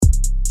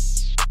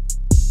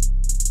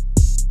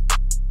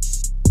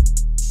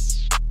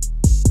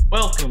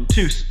welcome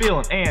to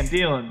Spillin' and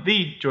Dealin',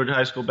 the Georgia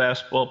High School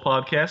basketball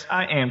podcast.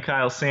 I am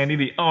Kyle Sandy,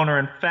 the owner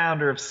and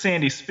founder of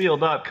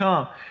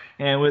SandySpiel.com.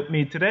 And with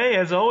me today,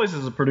 as always,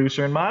 is the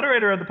producer and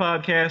moderator of the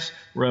podcast,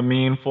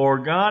 Ramin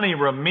Forghani.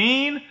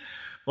 Ramin,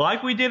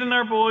 like we did in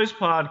our boys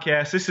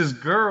podcast, this is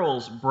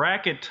girls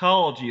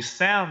bracketology.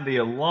 Sound the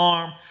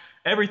alarm.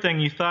 Everything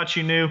you thought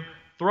you knew,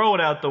 throw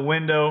it out the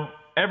window.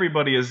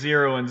 Everybody is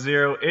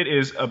 0-0. It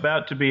is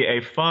about to be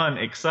a fun,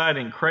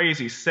 exciting,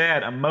 crazy,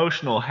 sad,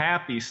 emotional,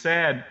 happy,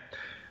 sad,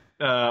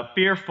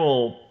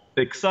 fearful,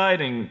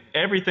 exciting,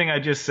 everything I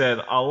just said.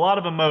 A lot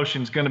of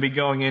emotions going to be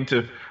going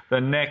into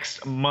the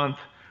next month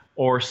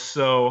or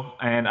so,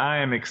 and I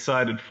am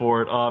excited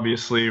for it,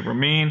 obviously.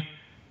 Ramin,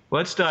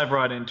 let's dive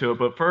right into it.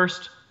 But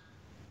first,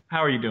 how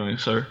are you doing,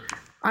 sir?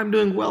 I'm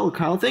doing well,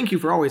 Kyle. Thank you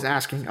for always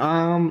asking.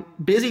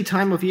 Busy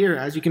time of year,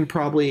 as you can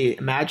probably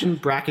imagine.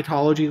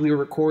 Bracketology we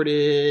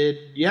recorded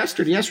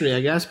yesterday,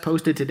 I guess.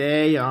 Posted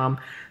today.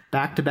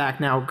 Back-to-back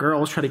now.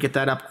 Girls, try to get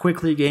that up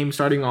quickly. Game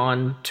starting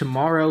on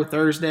tomorrow,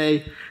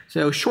 Thursday.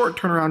 So short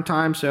turnaround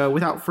time. So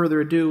without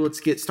further ado, let's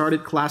get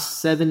started.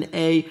 Class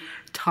 7A,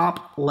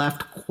 top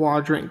left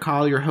quadrant.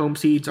 Kyle, your home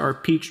seeds are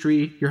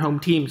Peachtree. Your home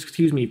teams,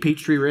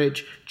 Peachtree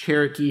Ridge,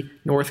 Cherokee,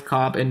 North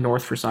Cobb, and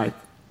North Forsyth.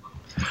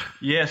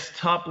 Yes,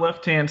 top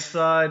left-hand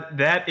side.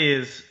 That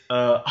is,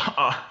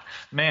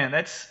 man,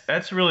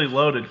 that's really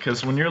loaded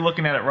because when you're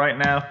looking at it right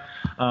now,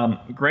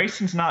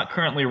 Grayson's not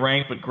currently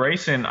ranked, but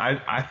Grayson,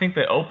 I think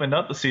they opened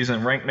up the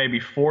season ranked maybe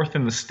 4th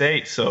in the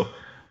state. So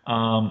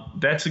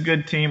that's a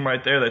good team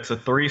right there. That's a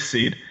 3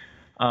 seed.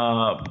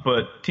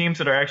 But teams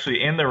that are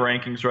actually in the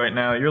rankings right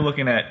now, you're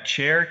looking at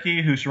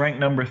Cherokee, who's ranked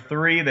number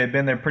 3. They've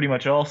been there pretty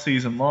much all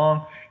season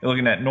long. You're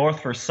looking at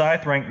North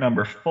Forsyth, ranked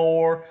number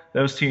 4.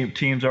 Those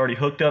teams already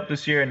hooked up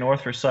this year, and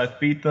North Forsyth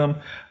beat them.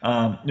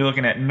 You're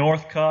looking at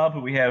North Cobb, who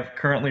we have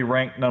currently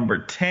ranked number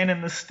 10 in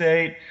the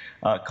state.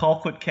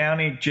 Colquitt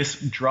County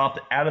just dropped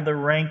out of the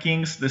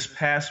rankings this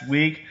past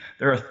week.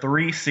 They're a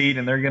 3 seed,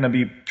 and they're going to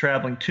be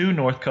traveling to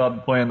North Cobb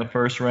to play in the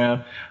first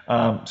round.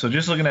 So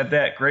just looking at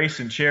that,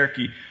 Grayson,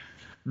 Cherokee,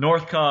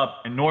 North Cobb,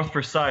 and North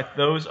Forsyth,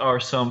 those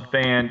are some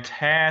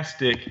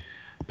fantastic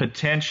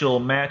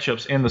potential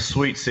matchups in the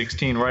Sweet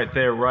 16 right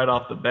there, right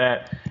off the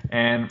bat.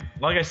 And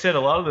like I said, a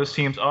lot of those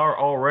teams are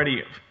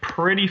already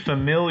pretty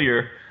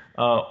familiar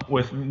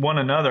with one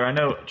another. I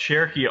know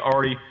Cherokee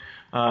already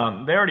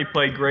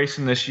played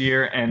Grayson this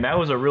year, and that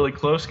was a really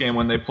close game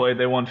when they played.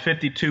 They won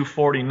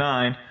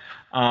 52-49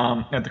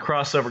 at the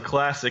Crossover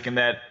Classic, and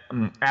that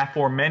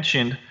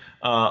aforementioned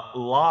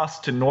loss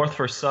to North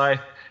Forsyth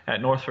at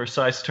North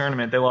Forsyth's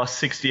tournament. They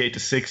lost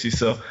 68-60.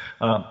 So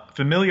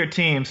familiar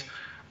teams.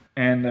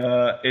 And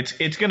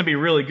it's going to be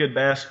really good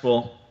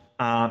basketball,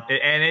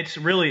 and it's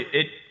really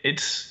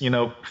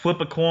flip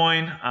a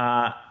coin.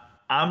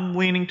 I'm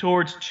leaning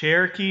towards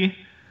Cherokee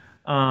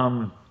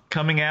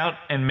coming out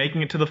and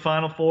making it to the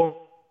Final Four.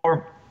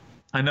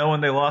 I know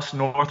when they lost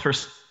North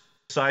Forsyth,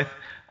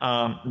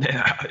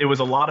 it was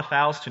a lot of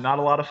fouls to not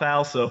a lot of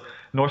fouls. So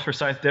North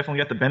Forsyth definitely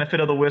got the benefit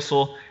of the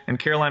whistle. And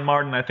Caroline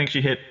Martin, I think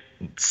she hit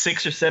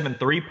 6 or 7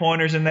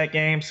 3-pointers in that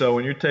game. So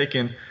when you're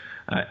taking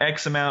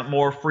X amount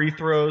more free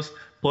throws,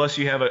 plus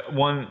you have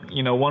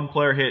one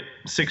player hit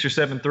 6 or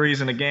 7 threes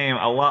in a game,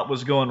 a lot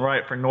was going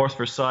right for North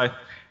Forsyth,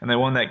 and they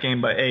won that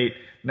game by 8.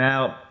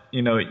 Now,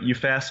 you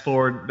fast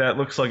forward, that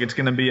looks like it's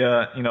going to be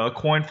a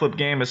coin flip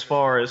game as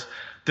far as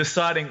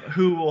deciding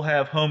who will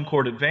have home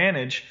court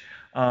advantage.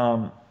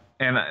 And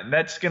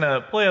that's going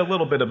to play a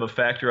little bit of a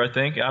factor, I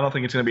think. I don't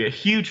think it's going to be a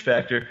huge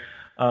factor,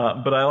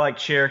 but I like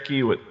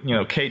Cherokee with,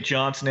 Kate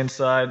Johnson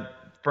inside,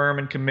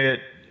 Furman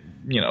commit,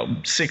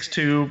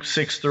 6'2",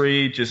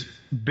 6'3", just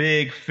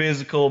big,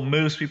 physical,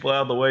 moves people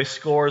out of the way,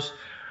 scores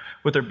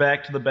with her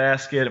back to the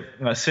basket.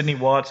 Sydney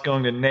Watts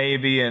going to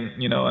Navy,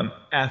 and an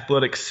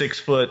athletic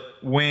 6-foot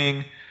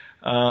wing.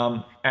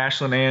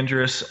 Ashlyn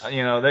Andrus,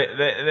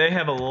 they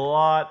have a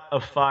lot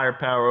of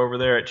firepower over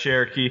there at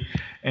Cherokee,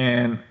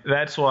 and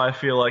that's why I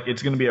feel like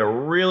it's going to be a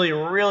really,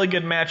 really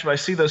good matchup. I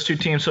see those two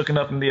teams hooking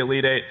up in the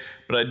Elite Eight,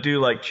 but I do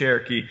like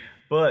Cherokee.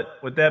 But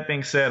with that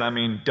being said,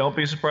 don't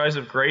be surprised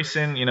if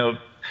Grayson,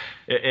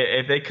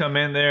 if they come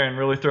in there and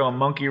really throw a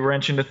monkey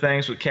wrench into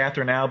things with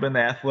Catherine Albin,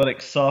 the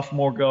athletic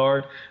sophomore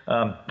guard.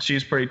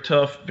 She's pretty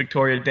tough.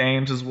 Victoria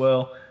Dames as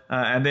well.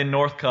 And then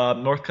North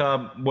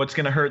Cobb, what's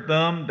going to hurt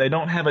them? They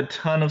don't have a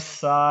ton of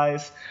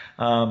size,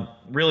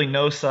 really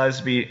no size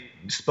to be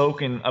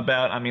spoken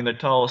about. Their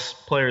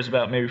tallest player is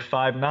about maybe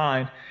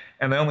 5'9",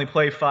 and they only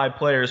play 5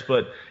 players.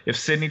 But if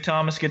Sydney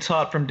Thomas gets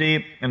hot from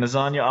deep, and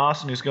Azania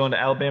Austin, who's going to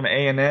Alabama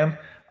A&M,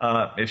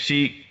 if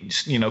she,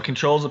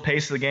 controls the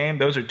pace of the game,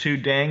 those are 2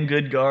 dang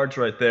good guards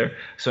right there.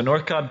 So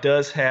North Cobb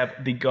does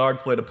have the guard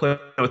play to play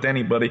with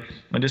anybody.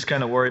 I just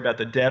kind of worry about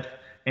the depth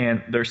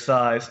and their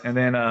size. And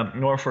then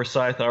North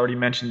Forsyth, I already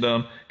mentioned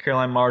them.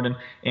 Caroline Martin,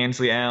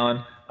 Ansley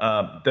Allen,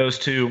 Those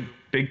two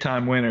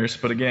big-time winners.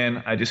 But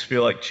again, I just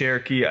feel like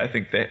Cherokee, I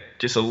think that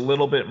just a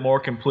little bit more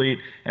complete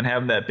and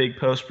having that big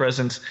post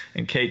presence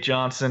in Kate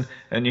Johnson.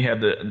 And you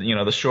have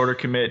the shorter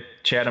commit,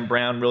 Chatham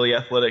Brown, really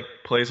athletic,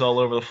 plays all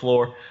over the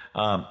floor.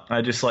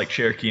 I just like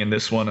Cherokee in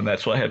this one, and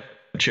that's why I have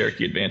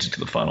Cherokee advancing to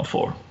the Final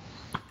Four.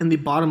 In the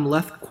bottom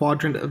left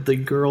quadrant of the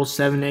girls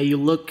 7A, you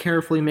look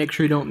carefully, make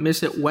sure you don't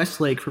miss it.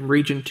 Westlake from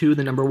Region 2,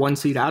 the number 1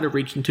 seed out of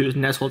Region 2, is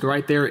nestled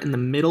right there in the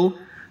middle.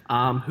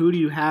 Who do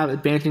you have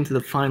advancing to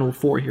the Final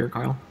Four here,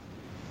 Kyle?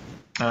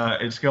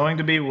 It's going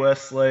to be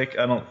Westlake.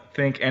 I don't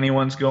think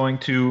anyone's going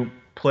to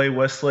play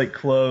Westlake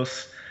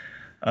close.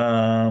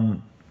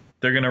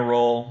 They're going to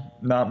roll.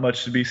 Not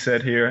much to be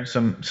said here.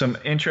 Some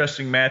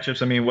interesting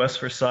matchups. I mean, West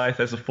Forsyth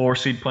as a 4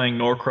 seed playing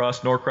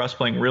Norcross. Norcross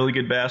playing really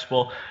good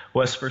basketball.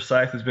 West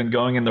Forsyth has been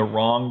going in the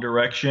wrong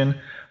direction.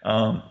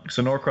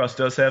 So Norcross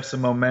does have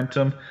some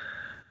momentum.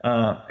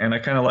 And I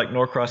kind of like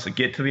Norcross to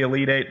get to the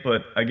Elite Eight.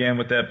 But again,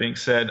 with that being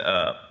said,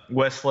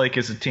 Westlake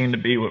is a team to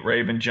beat with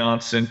Raven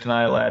Johnson,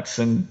 Tania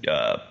Latson.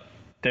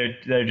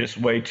 They're just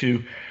way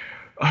too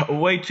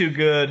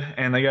good,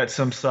 and they got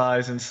some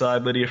size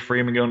inside. Lydia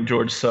Freeman going to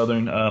Georgia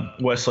Southern.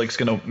 Westlake's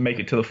going to make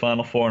it to the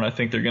Final Four, and I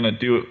think they're going to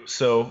do it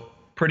so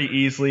pretty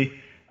easily.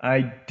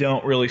 I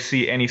don't really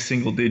see any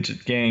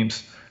single-digit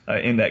games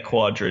in that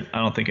quadrant. I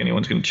don't think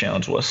anyone's going to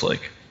challenge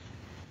Westlake.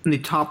 In the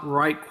top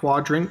right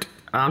quadrant,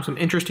 some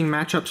interesting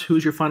matchups.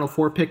 Who's your Final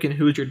Four pick, and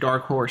who's your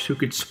dark horse? Who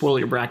could spoil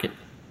your bracket?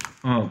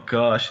 Oh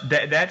gosh,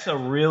 that's a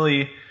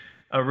really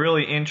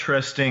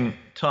interesting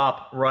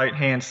top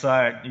right-hand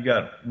side. You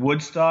got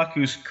Woodstock,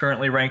 who's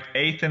currently ranked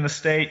 8th in the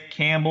state.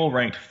 Campbell,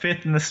 ranked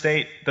 5th in the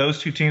state. Those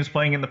two teams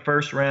playing in the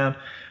first round.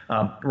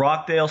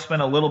 Rockdale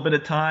spent a little bit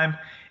of time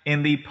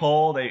in the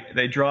poll.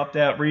 They dropped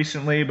out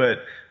recently, but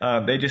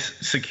they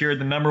just secured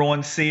the number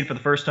 1 seed for the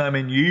first time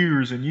in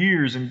years and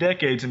years and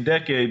decades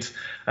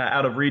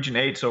out of Region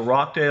 8. So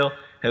Rockdale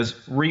has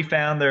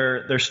refound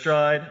their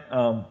stride.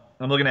 I'm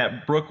looking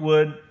at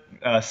Brookwood,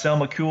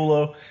 Selma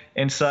Kulo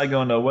inside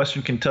going to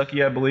Western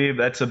Kentucky, I believe.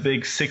 That's a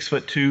big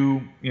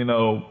 6'2",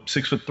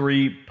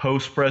 6'3"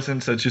 post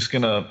presence that's just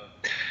going to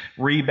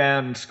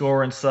rebound and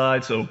score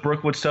inside. So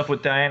Brookwood stuff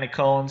with Diana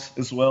Collins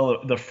as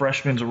well. The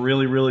freshman's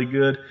really, really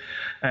good.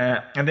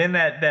 And then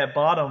that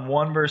bottom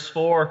 1 versus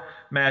 4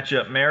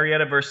 matchup,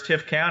 Marietta versus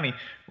Tift County.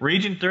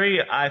 Region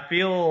 3, I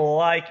feel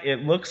like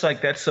it looks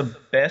like that's the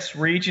best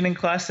region in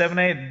Class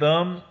 7A.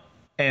 Them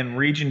and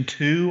Region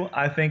 2,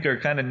 I think, are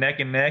kind of neck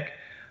and neck.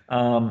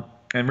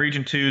 And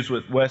Region 2's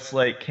with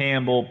Westlake,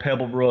 Campbell,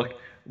 Pebblebrook,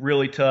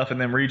 really tough.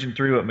 And then Region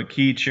 3 with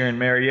McEacher and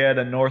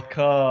Marietta, North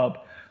Cobb,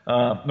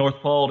 North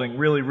Paulding,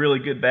 really, really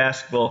good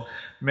basketball.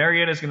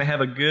 Marietta's going to have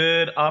a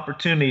good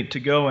opportunity to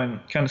go and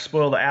kind of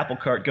spoil the apple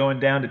cart going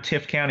down to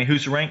Tift County,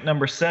 who's ranked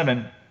number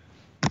 7.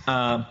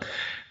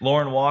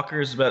 Lauren Walker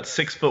is about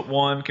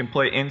 6'1", can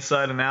play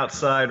inside and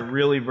outside,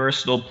 really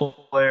versatile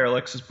player.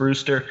 Alexis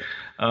Brewster,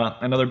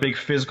 another big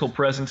physical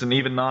presence, and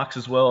even Knox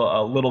as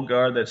well, a little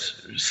guard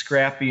that's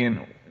scrappy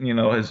and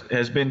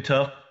has been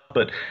tough.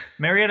 But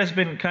Marietta's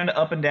been kind of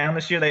up and down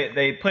this year.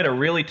 They played a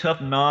really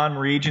tough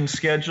non-region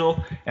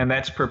schedule, and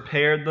that's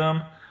prepared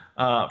them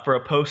for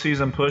a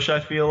postseason push, I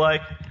feel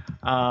like.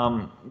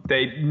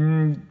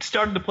 They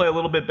started to play a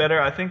little bit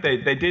better. I think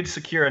they did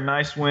secure a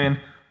nice win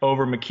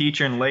over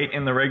McEacher late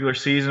in the regular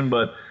season,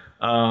 but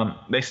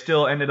they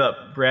still ended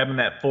up grabbing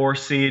that 4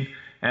 seed,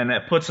 and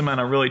that puts them on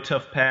a really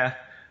tough path,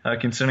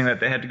 considering that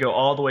they had to go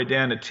all the way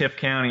down to Tift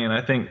County. And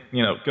I think,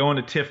 going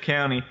to Tift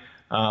County,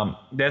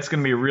 that's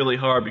going to be really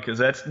hard because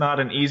that's not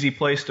an easy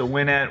place to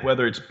win at,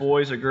 whether it's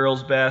boys or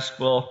girls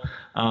basketball.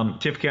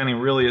 Tift County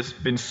really has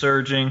been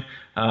surging.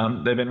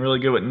 They've been really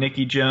good with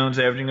Nikki Jones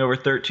averaging over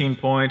 13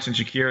 points and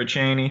Shakira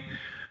Cheney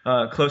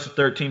close to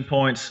 13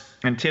 points.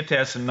 And Tift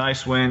has some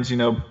nice wins.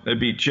 They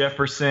beat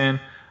Jefferson.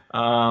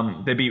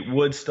 They beat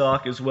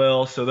Woodstock as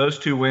well. So those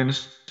 2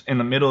 wins in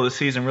the middle of the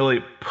season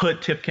really put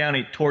Tift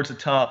County towards the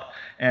top.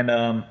 And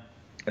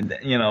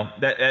that's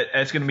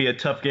going to be a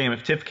tough game.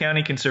 If Tift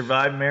County can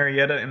survive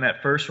Marietta in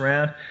that first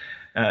round,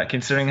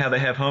 considering how they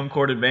have home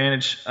court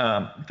advantage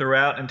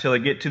throughout until they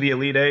get to the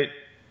Elite Eight,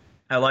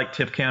 I like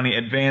Tift County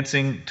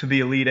advancing to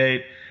the Elite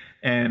Eight,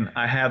 and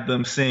I have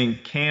them seeing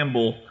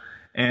Campbell.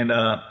 And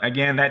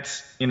again,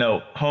 that's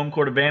home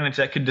court advantage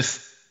that could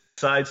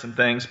decide some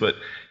things. But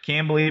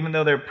Campbell, even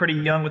though they're pretty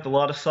young with a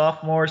lot of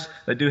sophomores,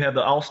 they do have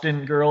the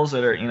Alston girls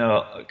that are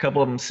a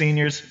couple of them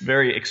seniors,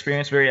 very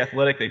experienced, very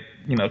athletic. They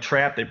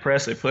trap, they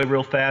press, they play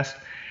real fast,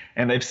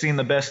 and they've seen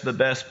the best of the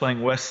best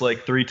playing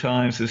Westlake 3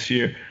 times this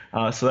year.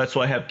 So that's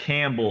why I have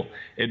Campbell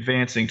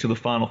advancing to the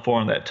Final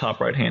Four on that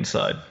top right-hand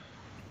side.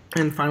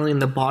 And finally, in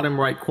the bottom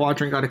right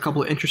quadrant, got a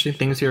couple of interesting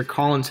things here.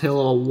 Collins Hill,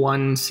 a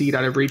 1 seed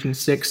out of Region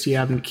 6. You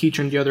have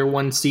McEacher, the other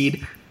 1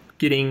 seed,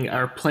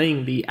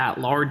 playing the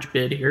at-large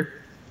bid here.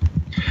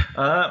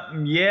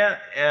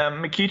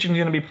 McEachen's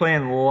going to be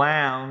playing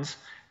Lowndes,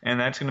 and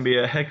that's going to be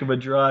a heck of a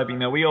drive.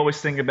 We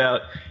always think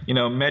about,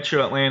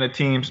 Metro Atlanta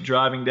teams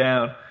driving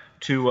down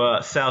to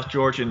South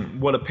Georgia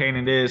and what a pain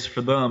it is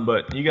for them.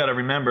 But you got to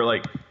remember,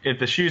 like, if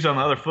the shoe's on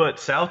the other foot,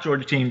 South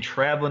Georgia team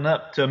traveling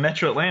up to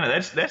Metro Atlanta,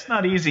 that's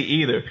not easy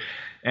either.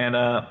 And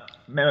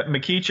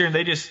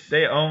McEachern,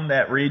 they own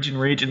that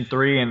Region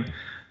 3, and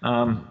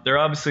they're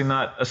obviously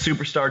not a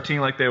superstar team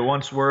like they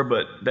once were,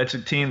 but that's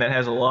a team that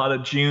has a lot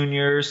of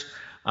juniors.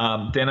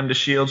 Denham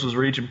DeShields was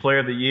Region Player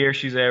of the Year.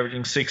 She's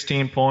averaging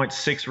 16 points,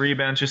 6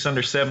 rebounds, just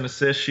under 7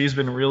 assists. She's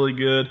been really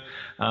good.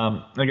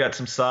 They got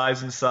some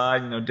size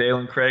inside.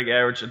 Dalen Craig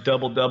averaged a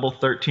double-double,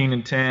 13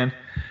 and 10.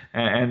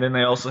 And then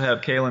they also have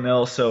Kaylin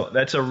Ellis. So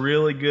that's a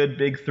really good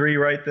big three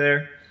right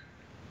there.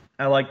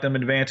 I like them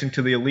advancing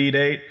to the Elite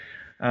Eight.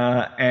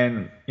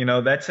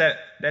 That's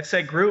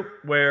that group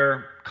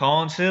where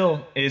Collins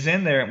Hill is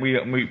in there.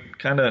 We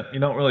kind of, you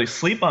don't really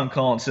sleep on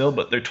Collins Hill,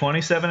 but they're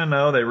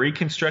 27-0. They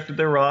reconstructed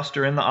their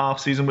roster in the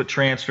offseason with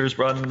transfers,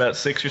 brought in about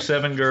 6 or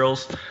 7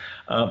 girls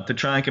to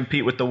try and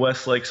compete with the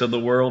Westlakes of the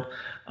world.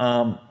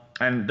 And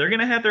they're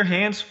going to have their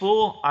hands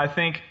full, I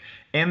think,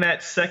 in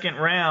that second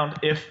round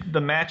if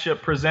the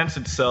matchup presents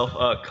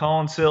itself.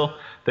 Collins Hill,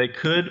 they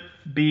could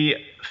be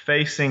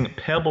facing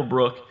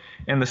Pebblebrook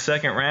in the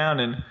second round,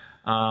 and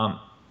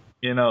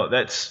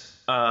that's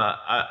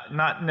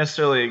not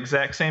necessarily the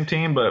exact same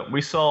team, but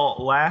we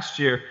saw last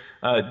year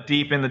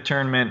deep in the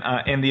tournament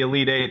in the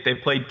Elite Eight, they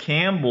played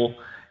Campbell,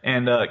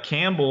 and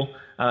Campbell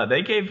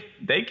they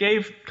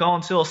gave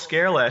Collins Hill a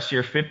scare last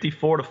year,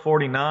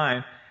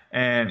 54-49,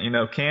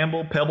 and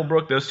Campbell,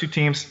 Pebblebrook, those two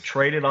teams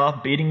traded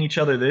off, beating each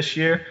other this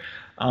year.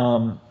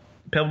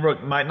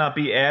 Pebblebrook might not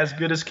be as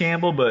good as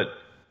Campbell, but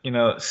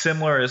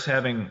similar as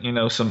having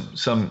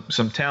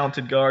some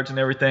talented guards and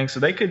everything, so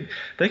they could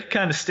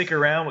kind of stick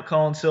around with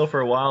Collins Hill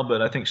for a while.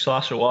 But I think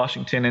Sasha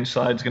Washington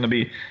inside is going to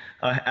be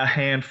a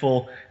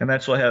handful, and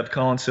that's why I have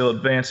Collins Hill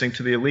advancing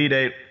to the Elite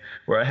Eight,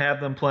 where I have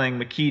them playing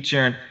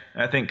McEachern.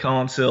 I think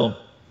Collins Hill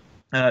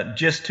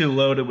just too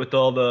loaded with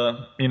all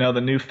the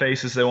the new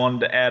faces they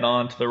wanted to add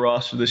on to the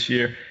roster this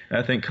year, and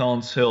I think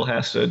Collins Hill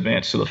has to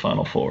advance to the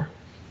Final Four.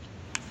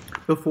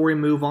 Before we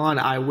move on,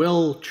 I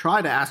will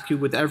try to ask you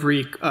with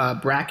every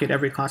bracket,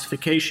 every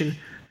classification,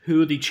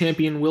 who the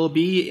champion will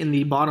be. In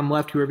the bottom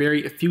left, you were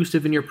very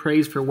effusive in your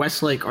praise for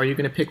Westlake. Are you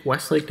going to pick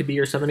Westlake to be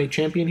your 7A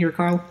champion here,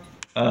 Kyle?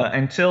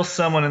 Until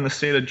someone in the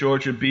state of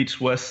Georgia beats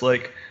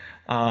Westlake,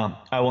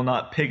 I will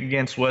not pick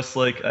against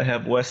Westlake. I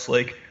have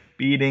Westlake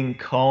beating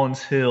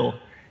Collins Hill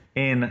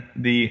in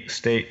the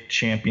state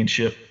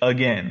championship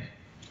again.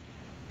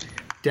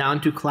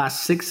 Down to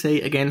Class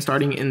 6A, again,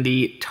 starting in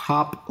the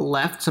top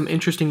left. Some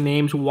interesting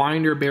names.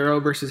 Winder Barrow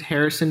versus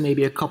Harrison.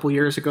 Maybe a couple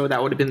years ago,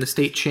 that would have been the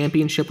state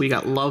championship. We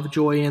got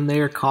Lovejoy in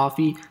there,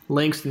 Coffee,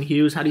 Langston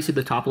Hughes. How do you see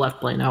the top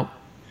left playing out?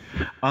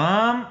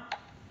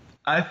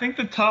 I think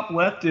the top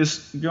left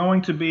is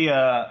going to be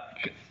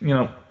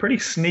pretty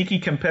sneaky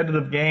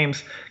competitive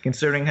games,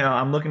 considering how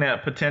I'm looking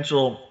at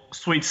potential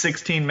Sweet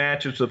 16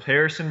 matchups of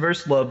Harrison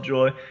versus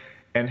Lovejoy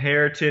and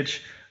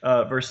Heritage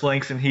versus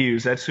Langston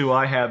Hughes. That's who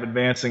I have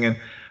advancing. And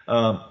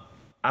I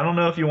don't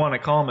know if you want to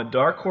call him a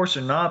dark horse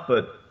or not,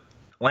 but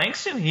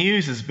Langston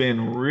Hughes has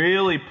been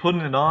really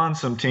putting it on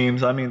some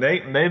teams. I mean,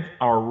 they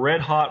are red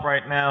hot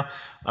right now,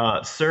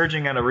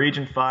 surging out of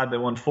Region 5. They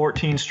won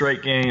 14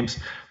 straight games.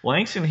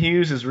 Langston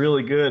Hughes is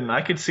really good, and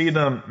I could see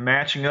them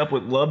matching up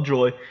with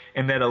Lovejoy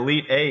in that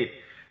Elite Eight.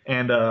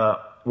 And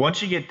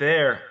once you get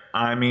there,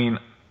 I mean,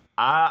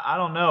 I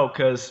don't know,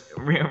 because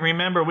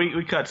remember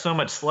we cut so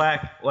much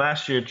slack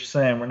last year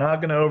saying we're not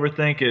going to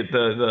overthink it. The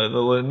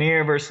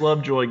Lanier versus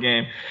Lovejoy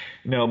game,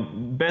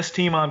 best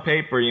team on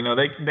paper,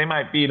 they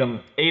might beat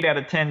them 8 out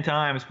of 10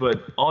 times,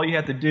 but all you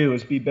have to do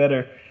is be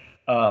better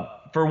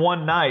for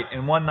one night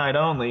and one night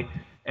only.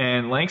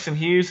 And Langston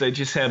Hughes, they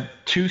just have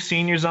 2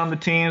 seniors on the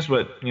teams,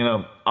 but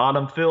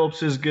Autumn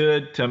Phillips is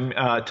good.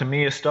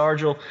 Tamia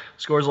Stargell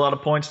scores a lot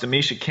of points.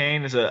 Tamisha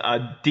Kane is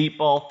a deep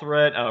ball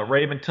threat.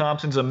 Raven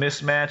Thompson's a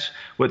mismatch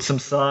with some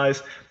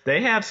size.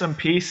 They have some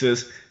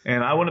pieces,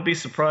 and I wouldn't be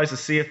surprised to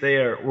see if they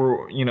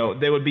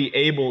would be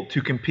able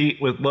to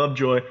compete with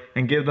Lovejoy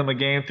and give them a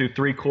game through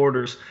 3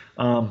 quarters.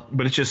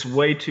 But it's just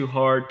way too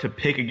hard to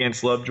pick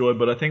against Lovejoy.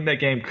 But I think that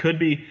game could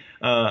be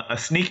a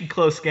sneaky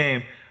close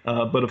game.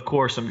 But of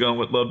course, I'm going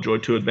with Lovejoy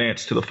to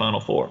advance to the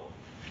Final Four.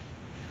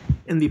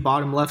 In the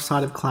bottom left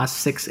side of Class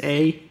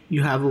 6A,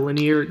 you have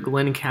Lanier,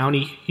 Glenn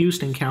County,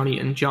 Houston County,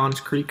 and Johns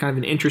Creek. Kind of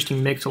an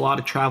interesting mix, a lot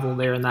of travel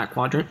there in that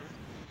quadrant.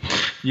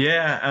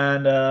 Yeah,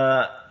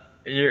 and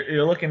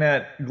you're looking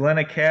at Glenn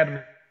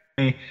Academy,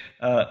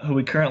 who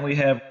we currently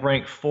have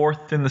ranked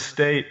 4th in the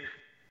state,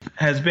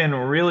 has been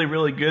really,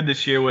 really good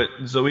this year with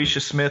Zoesha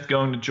Smith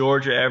going to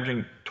Georgia,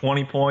 averaging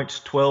 20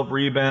 points, 12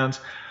 rebounds.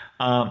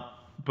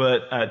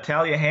 But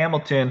Talia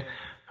Hamilton,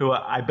 who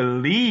I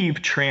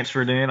believe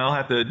transferred in, I'll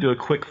have to do a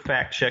quick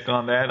fact check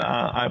on that.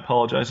 I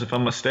apologize if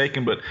I'm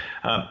mistaken, but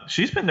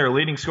she's been their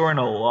leading scorer in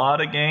a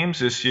lot of games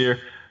this year.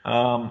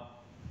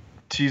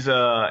 She's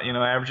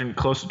averaging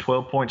close to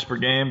 12 points per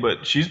game,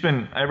 but she's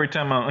been, every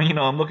time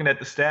I'm looking at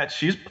the stats,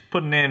 she's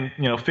putting in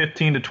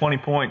 15 to 20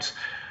 points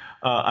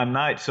a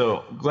night.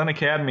 So Glenn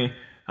Academy,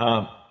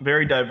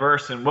 very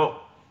diverse, and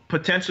what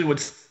potentially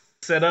would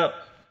set up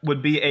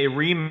would be a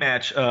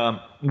rematch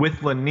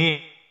with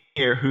Lanier,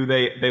 who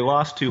they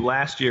lost to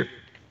last year.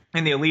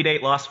 And the Elite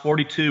Eight lost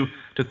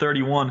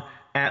 42-31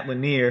 at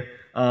Lanier.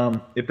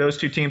 If those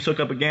two teams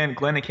hook up again,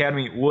 Glenn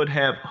Academy would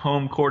have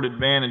home court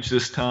advantage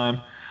this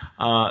time.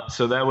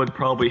 So that would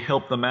probably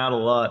help them out a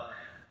lot.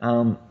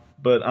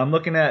 But I'm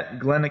looking at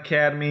Glenn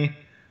Academy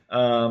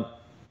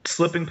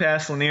slipping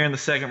past Lanier in the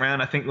second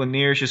round. I think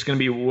Lanier is just going to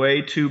be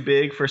way too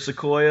big for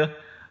Sequoia.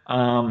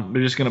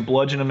 They're just going to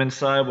bludgeon them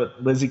inside with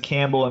Lizzie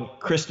Campbell and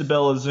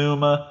Christabel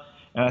Azuma.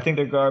 And I think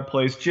their guard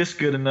play is just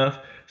good enough.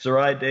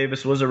 Zariah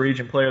Davis was a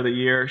Region Player of the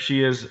Year.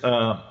 She is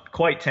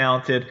quite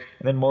talented.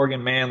 And then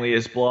Morgan Manley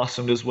has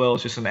blossomed as well.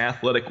 It's just an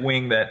athletic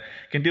wing that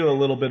can do a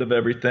little bit of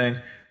everything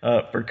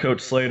for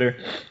Coach Slater.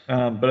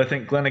 But I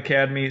think Glenn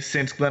Academy,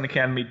 since Glenn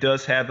Academy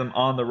does have them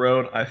on the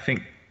road, I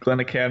think Glenn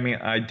Academy,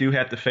 I do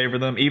have to favor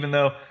them, even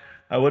though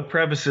I would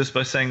preface this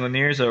by saying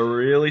Lanier's a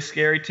really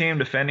scary team,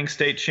 defending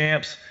state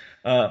champs.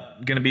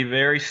 Going to be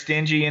very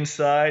stingy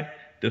inside,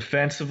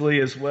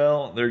 defensively as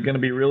well. They're going to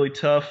be really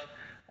tough.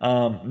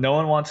 No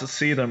one wants to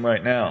see them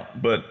right now,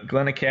 but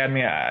Glenn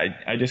Academy,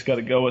 I just got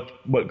to go with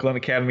what Glenn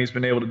Academy's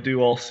been able to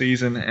do all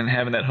season and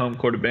having that home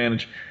court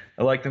advantage.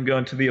 I like them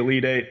going to the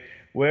Elite Eight,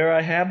 where I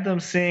have them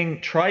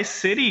seeing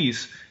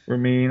Tri-Cities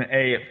remain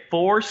a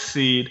 4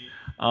 seed.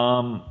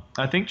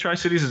 I think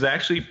Tri-Cities is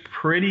actually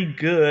pretty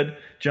good.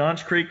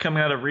 Johns Creek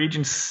coming out of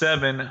Region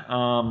 7,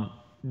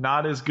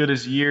 not as good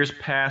as years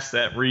past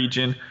that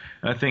region.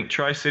 And I think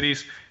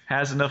Tri-Cities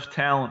has enough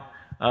talent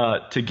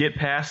to get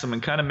past them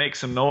and kind of make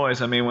some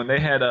noise. I mean, when they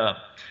had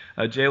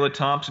Jayla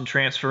Thompson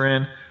transfer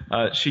in,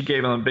 she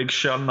gave them a big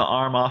shot in the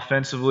arm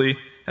offensively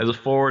as a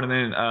forward, and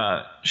then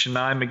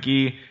Shania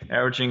McGee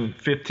averaging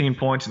 15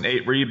 points and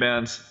 8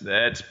 rebounds.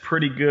 That's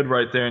pretty good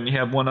right there. And you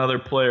have one other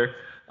player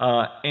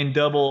in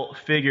double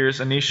figures,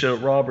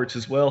 Anisha Roberts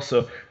as well.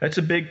 So that's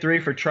a big 3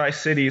 for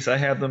Tri-Cities. I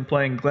have them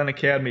playing Glenn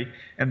Academy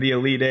and the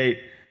Elite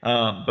Eight,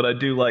 but I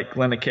do like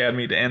Glenn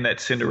Academy to end that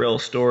Cinderella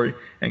story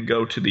and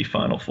go to the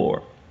Final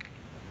Four.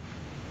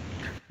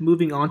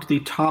 Moving on to the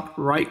top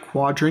right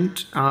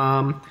quadrant,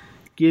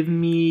 give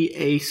me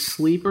a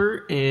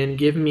sleeper and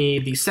give me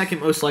the second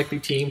most likely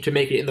team to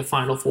make it in the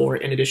Final Four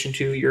in addition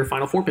to your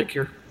Final Four pick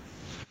here.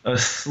 A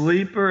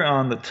sleeper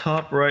on the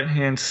top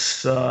right-hand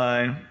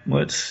side.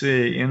 Let's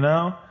see.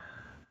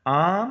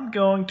 I'm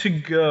going to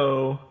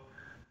go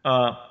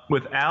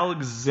with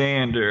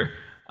Alexander.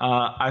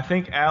 I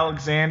think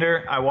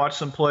Alexander, I watched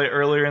them play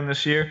earlier in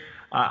this year.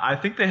 I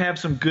think they have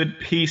some good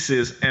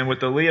pieces. And with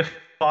Aaliyah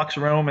Fox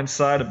Rome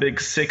inside, a big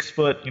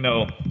 6-foot,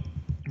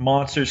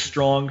 monster,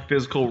 strong,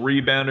 physical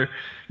rebounder,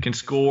 can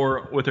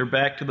score with her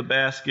back to the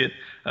basket.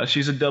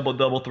 She's a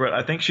double-double threat.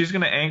 I think she's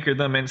going to anchor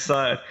them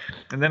inside.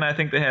 And then I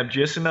think they have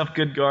just enough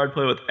good guard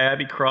play with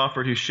Abby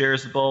Crawford, who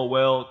shares the ball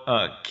well.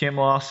 Kim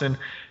Lawson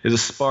is a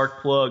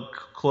spark plug.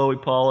 Chloe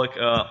Pollock,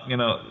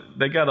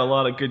 they got a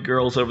lot of good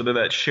girls over there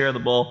that share the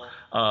ball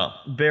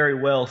very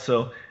well.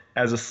 So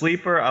as a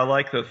sleeper, I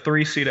like the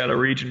 3 seed out of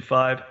Region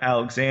 5,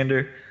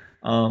 Alexander.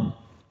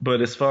 But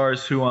as far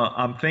as who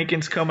I'm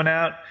thinking's coming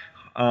out,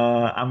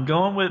 I'm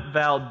going with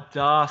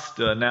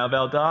Valdosta. Now,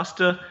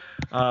 Valdosta,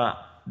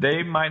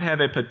 they might have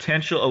a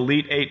potential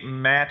Elite Eight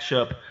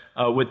matchup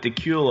with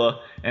Decula,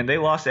 and they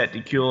lost at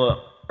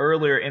Decula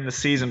earlier in the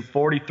season,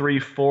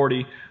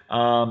 43-40.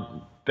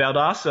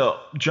 Valdosta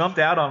jumped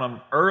out on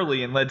them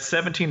early and led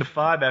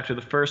 17-5 after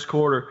the first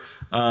quarter,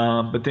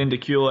 but then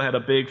Decula had a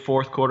big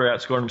fourth quarter,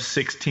 outscored them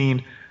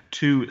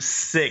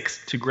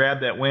 16-6 to grab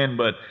that win.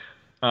 But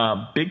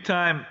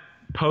big-time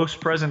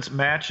post-presence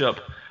matchup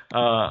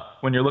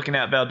when you're looking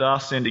at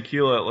Valdosta and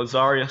Decula.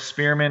 Lazaria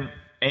Spearman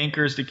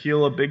anchors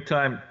Decula,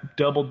 big-time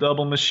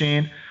double-double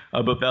machine.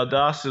 But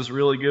Valdosta is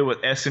really good with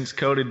Essence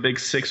Coated, big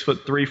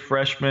 6'3"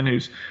 freshman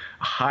who's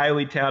a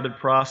highly touted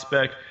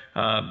prospect.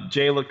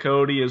 Jayla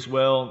Cody as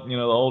well, the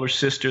older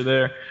sister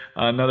there,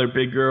 another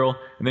big girl.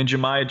 And then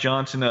Jemiah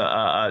Johnson,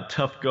 a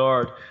tough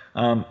guard.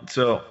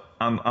 So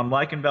I'm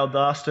liking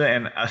Valdosta,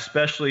 and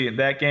especially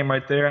that game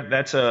right there,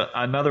 that's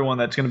another one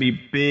that's going to be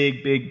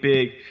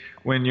big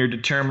when you're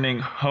determining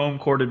home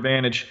court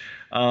advantage.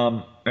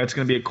 That's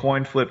going to be a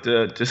coin flip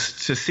to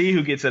see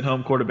who gets that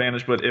home court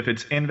advantage. But if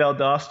it's in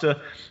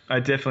Valdosta, I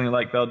definitely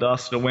like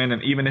Valdosta to win.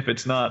 And even if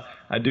it's not,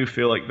 I do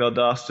feel like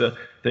Valdosta,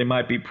 they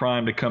might be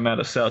primed to come out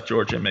of South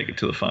Georgia and make it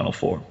to the Final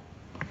Four.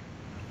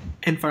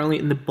 And finally,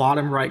 in the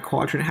bottom right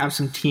quadrant, have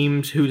some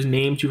teams whose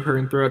names you've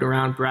heard thrown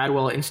around.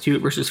 Bradwell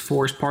Institute versus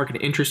Forest Park, an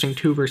interesting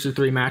 2 versus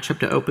 3 matchup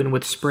to open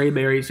with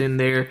Sprayberries in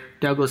there.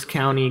 Douglas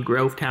County,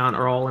 Grovetown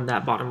are all in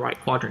that bottom right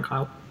quadrant,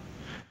 Kyle.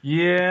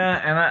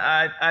 Yeah, and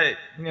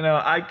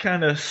I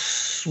kind of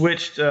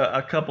switched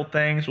a couple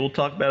things. We'll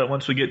talk about it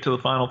once we get to the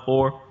Final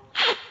Four.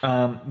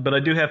 But I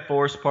do have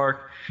Forest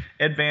Park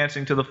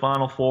advancing to the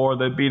Final Four.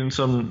 They've beaten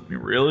some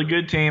really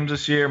good teams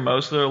this year.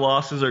 Most of their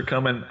losses are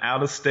coming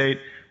out of state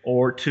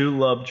or to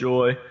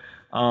Lovejoy.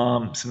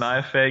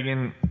 Sanaya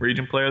Fagan,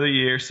 Region Player of the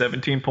Year,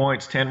 17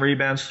 points, 10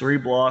 rebounds, 3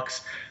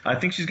 blocks. I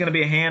think she's going to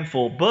be a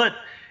handful. But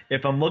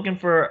if I'm looking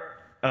for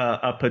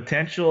a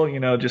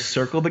potential, just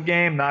circle the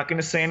game. Not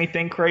going to say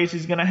anything crazy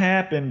is going to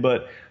happen,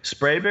 but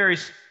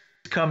Sprayberry's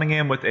coming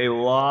in with a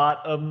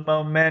lot of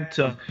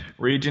momentum.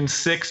 Region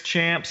 6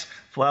 champs,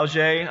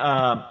 Flaugier,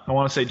 I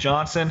want to say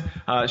Johnson,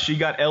 she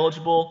got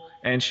eligible,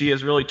 and she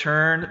has really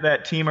turned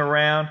that team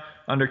around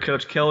under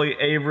Coach Kelly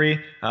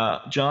Avery.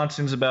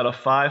 Johnson's about a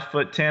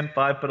 5'10",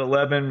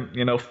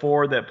 5'11",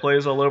 forward that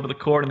plays all over the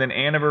court. And then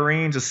Anna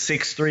Vereen's a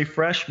 6'3"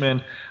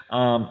 freshman.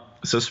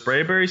 So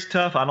Sprayberry's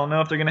tough. I don't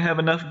know if they're going to have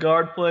enough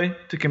guard play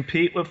to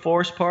compete with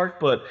Forest Park,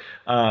 but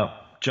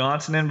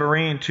Johnson and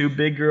Vereen, two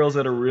big girls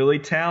that are really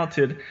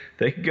talented,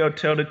 they could go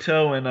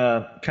toe-to-toe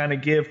and kind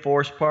of give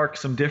Forest Park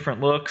some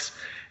different looks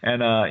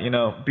and,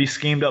 be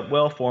schemed up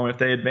well for them if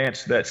they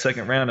advance to that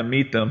second round and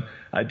meet them.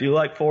 I do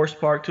like Forest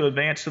Park to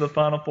advance to the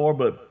Final Four,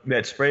 but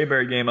that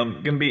Sprayberry game, I'm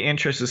going to be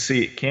interested to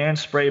see. Can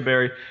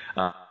Sprayberry,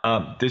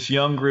 this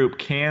young group,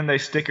 can they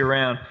stick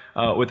around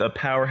with a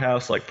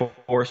powerhouse like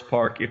Forest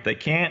Park? If they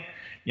can't,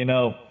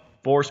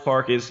 Forest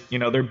Park is,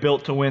 they're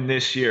built to win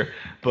this year.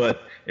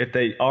 But if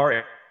they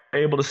are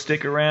able to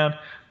stick around,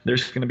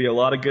 there's going to be a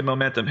lot of good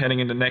momentum heading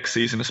into next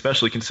season,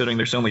 especially considering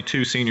there's only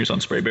 2 seniors on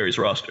Sprayberry's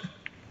roster.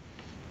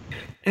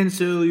 And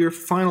so your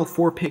Final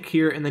Four pick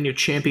here, and then your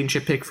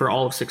championship pick for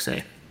all of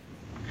 6A.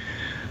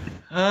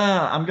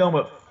 I'm going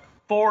with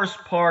Forest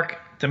Park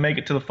to make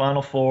it to the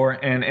Final Four,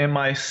 and in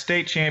my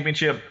state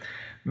championship,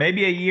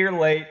 maybe a year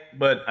late,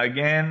 but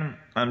again,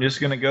 I'm just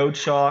going to go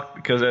chalk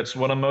because that's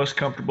what I'm most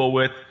comfortable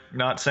with.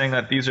 Not saying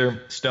that these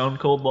are stone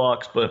cold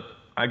locks, but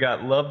I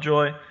got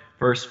Lovejoy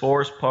versus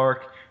Forest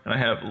Park, and I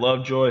have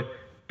Lovejoy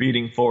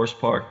beating Forest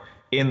Park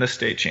in the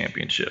state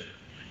championship.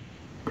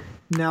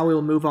 Now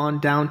we'll move on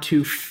down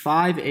to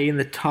 5A in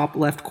the top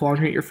left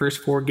quadrant. Your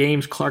first 4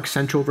 games: Clark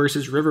Central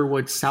versus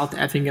Riverwood, South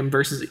Effingham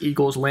versus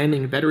Eagles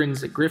Landing,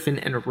 Veterans at Griffin,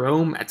 and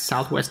Rome at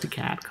Southwest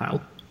DeKalb.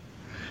 Kyle?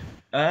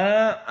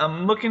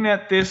 I'm looking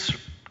at this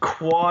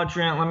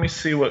quadrant. Let me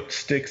see what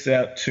sticks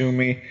out to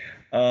me.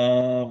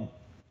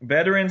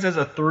 Veterans as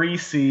a 3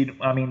 seed.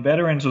 I mean,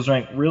 Veterans was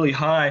ranked really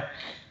high,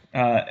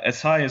 as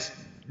high as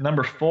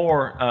number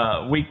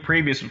 4 week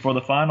previous before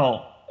the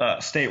final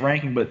state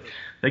ranking, but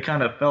they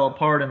kind of fell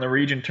apart in the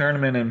region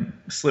tournament and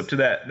slipped to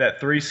that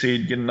 3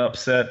 seed, getting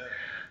upset.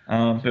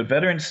 But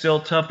Veterans still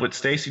tough with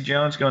Stacey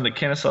Jones going to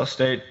Kennesaw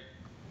State,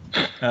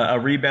 a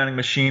rebounding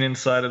machine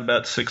inside at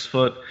about 6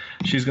 foot.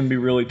 She's going to be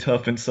really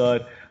tough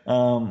inside.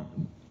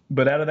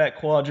 But out of that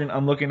quadrant,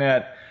 I'm looking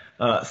at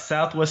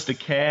Southwest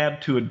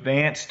DeKalb to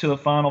advance to the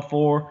Final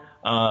Four.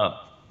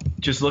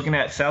 Just looking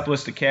at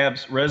Southwest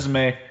DeKalb's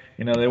resume,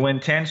 they win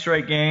 10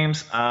 straight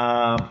games.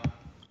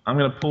 I'm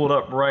going to pull it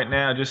up right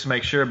now just to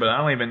make sure, but I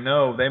don't even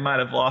know. They might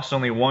have lost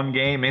only 1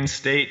 game in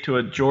state to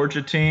a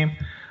Georgia team.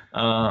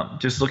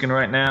 Just looking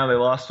right now, they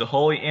lost to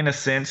Holy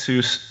Innocents,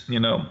 who's,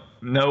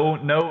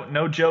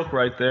 no joke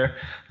right there.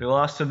 They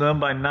lost to them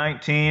by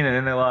 19, and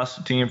then they lost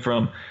a team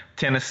from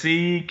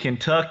Tennessee,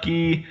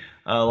 Kentucky,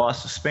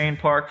 lost to Spain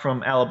Park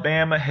from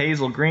Alabama,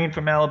 Hazel Green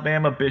from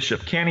Alabama,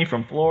 Bishop Kenny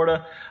from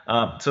Florida.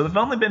 So they've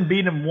only been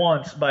beaten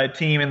once by a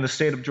team in the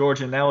state of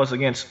Georgia, and that was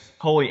against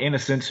Holy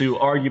Innocents, who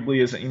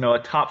arguably is, a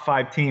top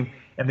 5 team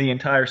in the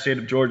entire state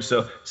of Georgia.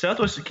 So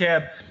Southwest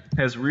DeKalb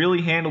has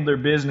really handled their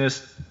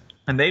business,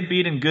 and they've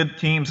beaten good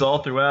teams all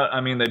throughout.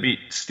 I mean, they beat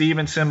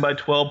Stevenson by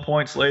 12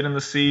 points late in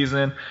the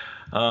season.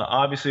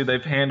 Obviously,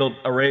 they've handled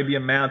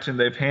Arabian Mountain.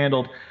 They've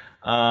handled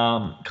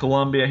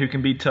Columbia, who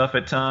can be tough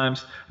at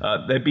times.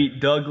 They beat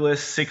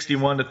Douglas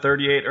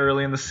 61-38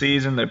 early in the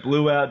season. They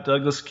blew out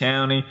Douglas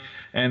County,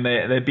 and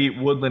they beat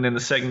Woodland in the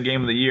second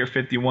game of the year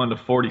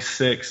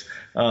 51-46.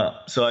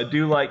 So I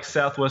do like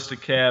Southwest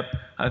DeKalb.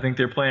 I think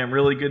they're playing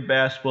really good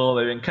basketball.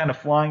 They've been kind of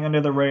flying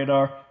under the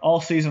radar all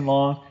season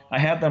long. I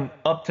have them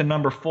up to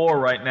number 4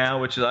 right now,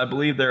 which is, I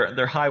believe,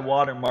 their high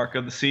water mark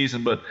of the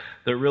season, but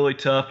they're really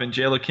tough. And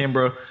Jayla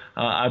Kimbrough,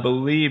 I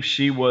believe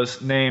she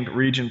was named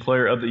Region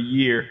Player of the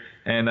Year.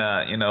 And,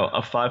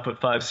 a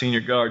 5'5"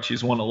 senior guard.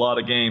 She's won a lot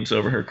of games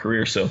over her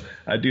career. So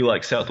I do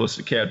like Southwest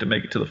DeKalb to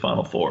make it to the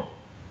Final Four.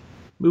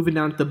 Moving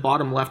down to the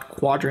bottom left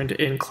quadrant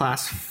in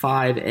Class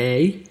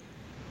 5A.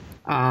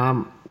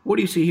 What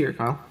do you see here,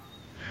 Kyle?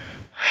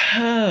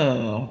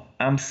 Oh,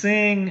 I'm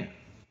seeing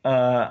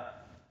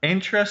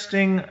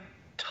interesting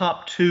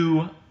top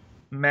 2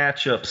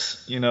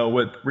 matchups,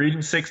 with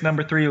Region 6,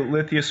 number 3,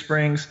 Lithia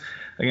Springs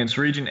against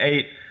Region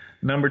 8,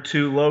 number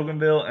 2,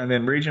 Loganville, and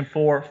then Region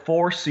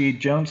 4 seed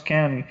Jones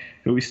County,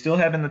 who we still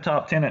have in the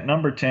top 10 at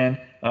number 10,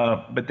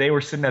 but they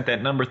were sitting at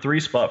that number 3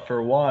 spot for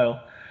a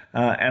while.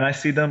 And I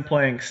see them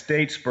playing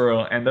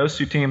Statesboro, and those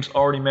 2 teams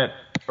already met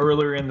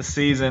earlier in the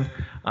season.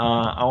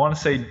 I want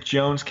to say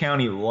Jones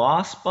County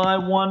lost by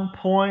 1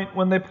 point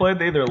when they played.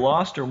 They either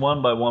lost or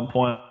won by 1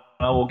 point.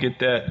 I will get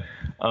that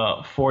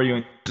for you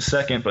in a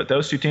second. But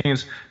those 2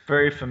 teams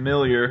very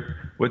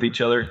familiar with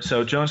each other.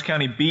 So Jones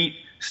County beat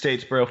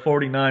Statesboro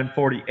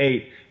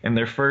 49-48 in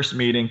their first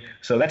meeting.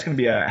 So that's going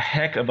to be a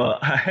heck of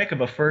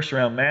a first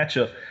round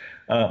matchup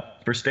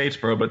for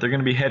Statesboro. But they're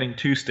going to be heading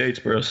to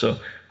Statesboro, so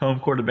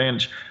home court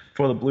advantage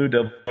for the Blue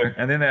Devils.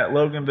 And then at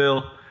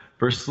Loganville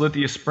versus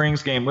Lithia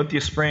Springs game.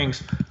 Lithia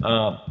Springs,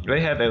 they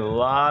have a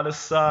lot of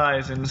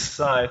size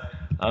inside.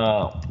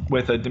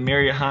 With a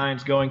Demaria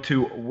Hines going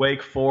to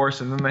Wake Forest,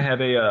 and then they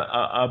have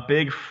a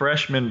big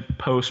freshman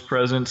post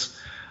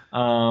presence,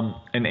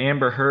 and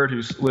Amber Hurd,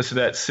 who's listed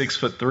at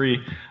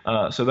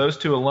 6'3". So those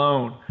two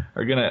alone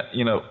are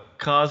gonna,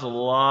 cause a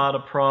lot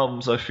of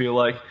problems. I feel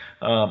like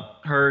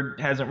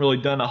Hurd hasn't really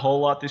done a whole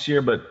lot this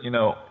year, but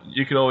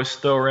you could always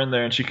throw her in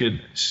there and she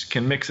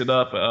can mix it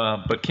up.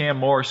 But Cam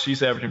Morris,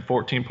 she's averaging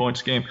 14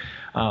 points a game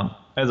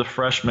as a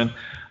freshman.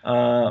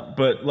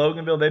 But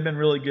Loganville, they've been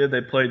really good.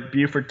 They played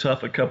Buford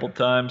tough a couple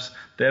times.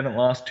 They haven't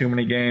lost too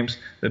many games.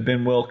 They've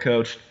been well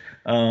coached.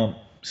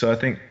 So I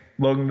think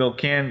Loganville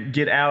can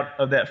get out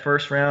of that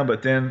first round,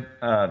 but then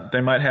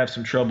they might have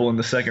some trouble in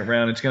the second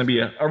round. It's going to be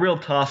a real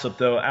toss-up,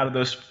 though, out of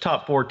those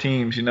top four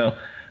teams,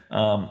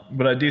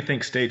 But I do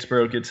think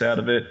Statesboro gets out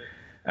of it,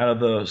 out of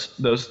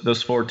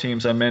those four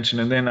teams I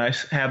mentioned. And then I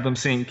have them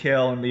seeing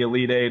Kell in the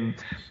Elite Eight. And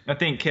I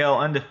think Kell,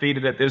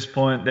 undefeated at this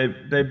point,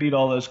 they beat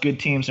all those good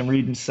teams in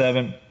Region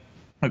 7.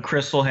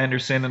 Crystal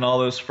Henderson and all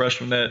those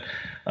freshmen that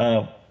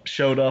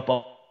showed up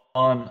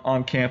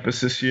on campus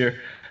this year.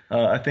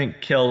 I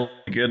think Kell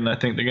is good, and I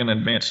think they're going to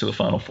advance to the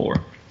Final Four.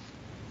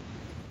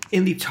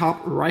 In the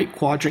top right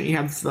quadrant, you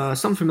have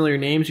some familiar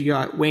names. You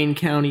got Wayne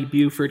County,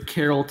 Buford,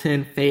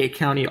 Carrollton, Fayette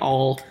County,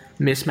 all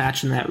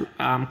mismatched in that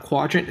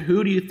quadrant.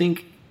 Who do you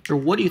think, or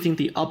what do you think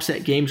the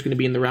upset game is going to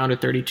be in the round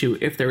of 32,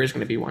 if there is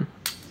going to be one?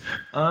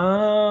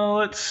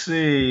 Let's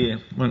see.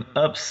 An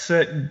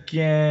upset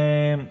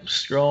game,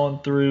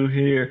 scrolling through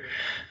here.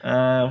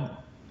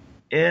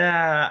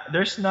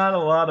 There's not a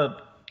lot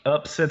of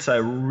upsets I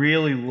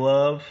really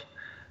love.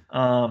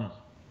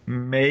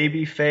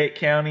 Maybe Fayette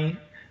County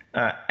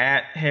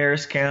at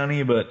Harris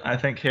County, but I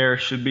think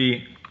Harris should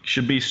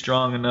be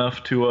strong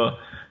enough to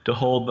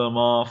hold them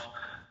off.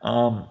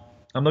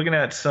 I'm looking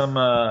at some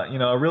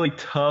a really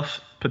tough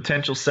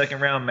potential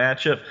second round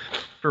matchup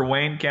for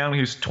Wayne County,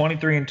 who's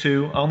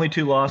 23-2, only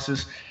 2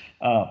 losses,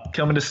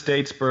 coming to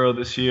Statesboro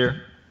this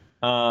year.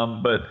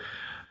 But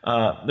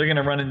they're going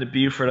to run into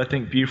Buford. I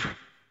think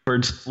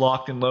Buford's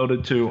locked and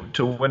loaded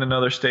to win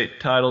another state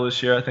title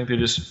this year. I think they're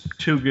just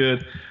too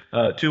good,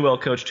 too well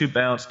coached, too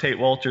balanced. Tate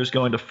Walters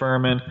going to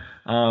Furman,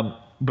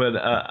 but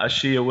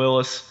Ashia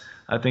Willis,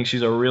 I think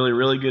she's a really,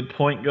 really good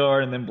point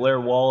guard. And then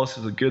Blair Wallace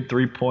is a good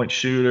 3-point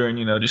shooter, and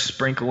just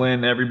sprinkle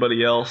in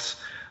everybody else.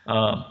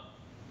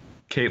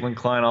 Caitlin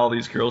Klein, all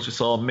these girls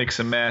just all mix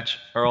and match,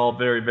 are all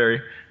very, very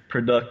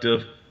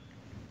productive.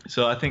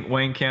 So I think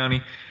Wayne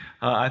County,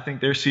 I think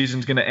their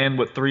season's going to end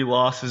with 3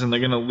 losses, and they're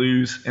going to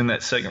lose in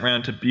that second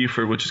round to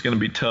Buford, which is going to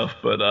be tough.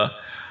 But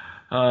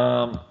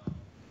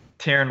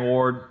Taryn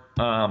Ward,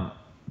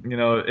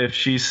 if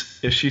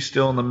she's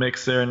still in the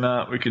mix there or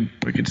not, we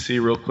could see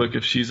real quick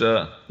if she's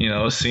a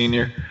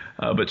senior.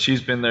 But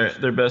she's been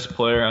their best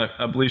player.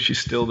 I believe she's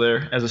still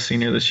there as a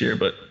senior this year.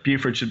 But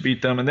Buford should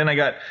beat them. And then I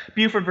got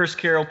Buford versus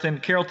Carrollton.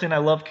 Carrollton, I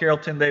love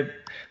Carrollton. They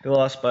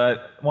lost by, I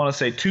want to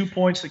say, 2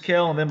 points to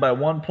Kell, and then by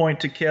 1 point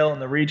to Kell in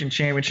the region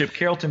championship.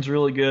 Carrollton's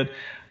really good,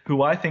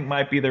 who I think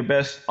might be their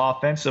best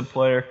offensive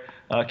player.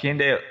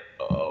 Kende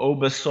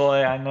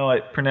Obasoy, I know I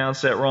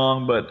pronounced that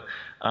wrong, but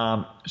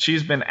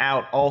she's been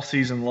out all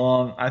season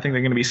long. I think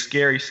they're going to be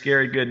scary,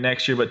 scary good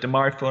next year. But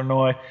Damari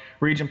Flournoy,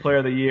 Region Player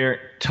of the Year,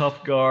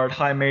 tough guard,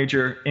 high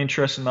major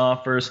interest and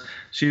offers.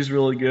 She's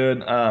really good.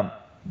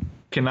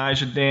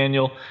 Kenijah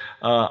Daniel,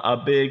 a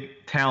big,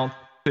 talented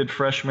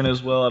freshman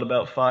as well at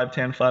about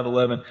 5'10",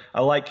 5'11".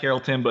 I like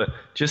Carrollton, but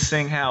just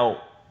seeing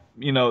how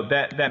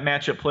that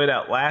matchup played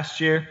out last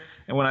year,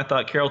 and when I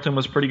thought Carrollton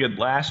was pretty good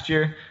last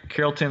year,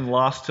 Carrollton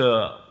lost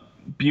to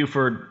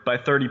Buford by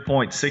 30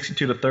 points,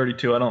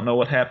 62-32. I don't know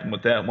what happened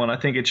with that one. I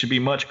think it should be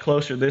much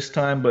closer this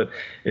time, but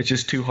it's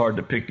just too hard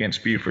to pick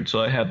against Buford.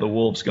 So I have the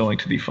Wolves going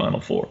to the Final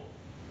Four.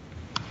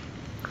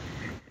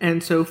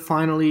 And so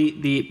finally,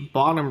 the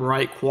bottom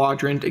right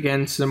quadrant,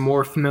 again, some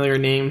more familiar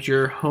names,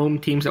 your home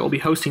teams that will be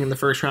hosting in the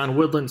first round: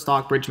 Woodland,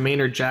 Stockbridge,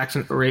 Maynard,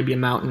 Jackson, Arabia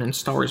Mountain, and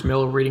Stars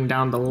Mill, reading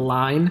down the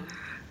line.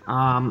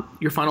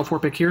 Your Final Four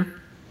pick here?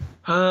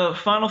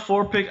 Final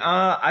Four pick,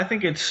 I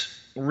think it's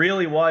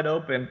really wide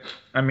open.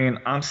 I mean,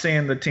 I'm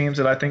seeing the teams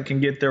that I think can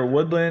get there: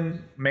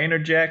 Woodland,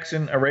 Maynard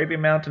Jackson, Arabia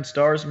Mountain,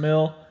 Stars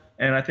Mill,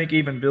 and I think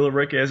even Villa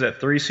Rica has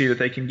that 3 seed if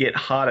they can get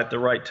hot at the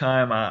right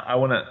time. I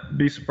wouldn't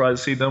be surprised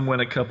to see them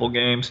win a couple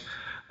games.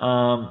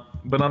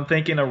 But I'm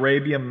thinking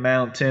Arabia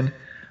Mountain.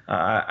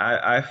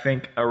 I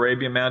think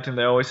Arabia Mountain,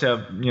 they always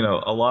have,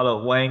 a lot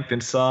of length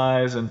and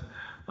size, and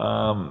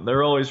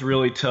they're always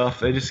really tough.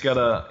 They just got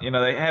to,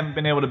 they haven't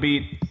been able to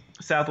beat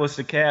Southwest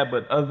DeKalb,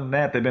 but other than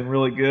that, they've been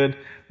really good.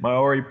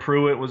 Maori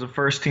Pruitt was a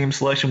first-team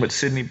selection with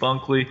Sydney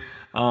Bunkley.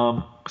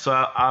 So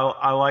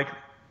I like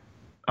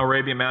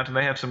Arabia Mountain.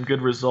 They have some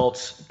good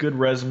results, good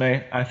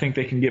resume. I think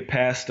they can get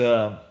past,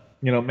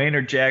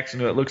 Maynard Jackson,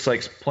 who it looks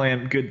like is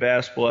playing good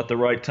basketball at the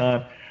right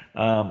time.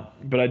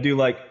 But I do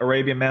like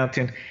Arabia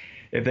Mountain.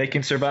 If they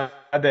can survive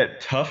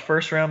that tough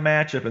first-round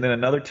matchup and then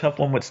another tough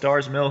one with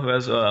Stars Mill, who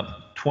has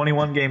a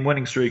 21-game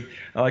winning streak,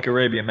 I like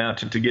Arabia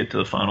Mountain to get to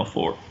the Final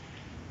Four.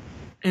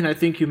 And I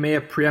think you may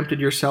have preempted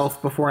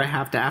yourself before I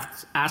have to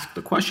ask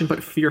the question,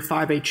 but for your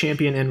 5A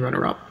champion and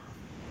runner-up.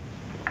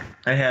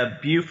 I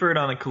have Buford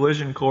on a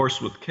collision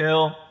course with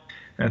Kell.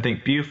 And I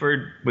think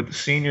Buford, with the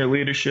senior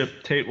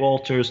leadership, Tate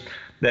Walters,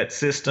 that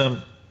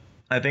system,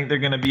 I think they're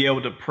going to be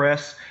able to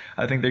press.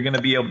 I think they're going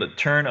to be able to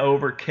turn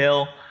over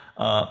Kell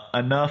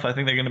enough. I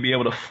think they're going to be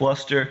able to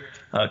fluster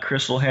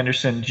Crystal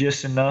Henderson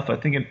just enough. I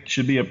think it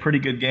should be a pretty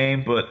good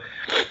game, but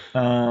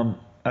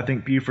I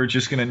think Buford's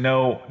just going to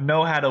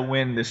know how to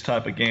win this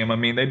type of game. I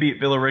mean, they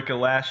beat Villarica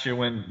last year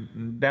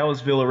when that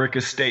was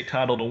Villarica's state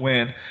title to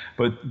win,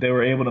 but they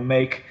were able to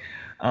make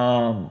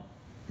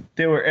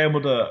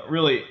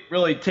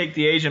really take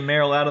the Asian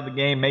Merrill out of the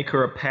game, make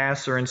her a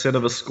passer instead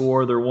of a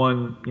scorer.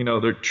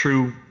 Their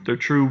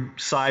true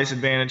size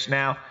advantage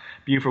now.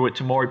 Buford with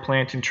Tamori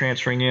Planton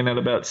transferring in at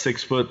about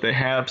 6 foot. They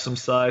have some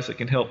size that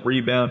can help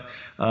rebound.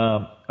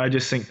 I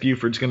just think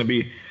Buford's going to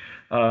be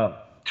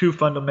too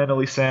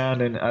fundamentally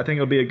sound, and I think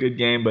it'll be a good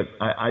game, but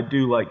I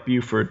do like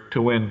Buford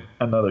to win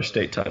another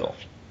state title.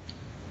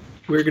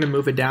 We're going to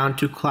move it down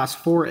to Class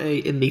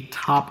 4A in the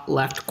top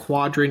left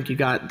quadrant. You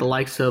got the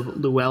likes of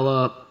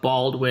Luella,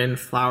 Baldwin,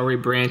 Flowery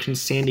Branch, and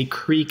Sandy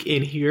Creek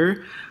in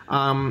here.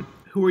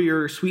 Who are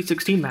your Sweet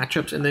 16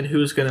 matchups, and then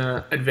who's going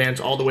to advance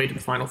all the way to the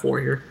Final Four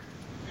here?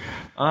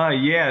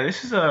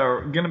 This is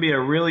going to be a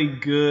really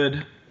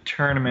good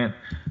tournament,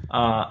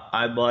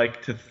 I'd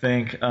like to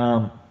think,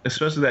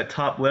 especially that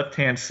top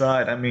left-hand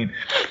side. I mean,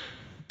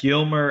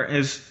 Gilmer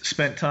has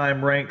spent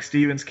time ranked,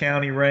 Stevens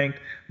County ranked,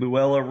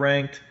 Luella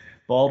ranked,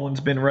 Baldwin's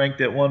been ranked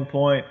at one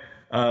point.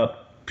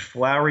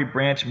 Flowery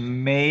Branch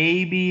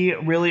maybe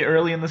really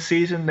early in the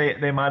season.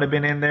 They might have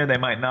been in there. They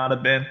might not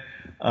have been.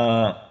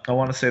 I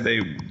want to say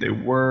they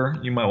were.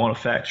 You might want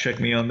to fact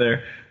check me on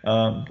there.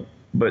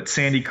 But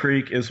Sandy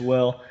Creek as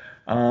well.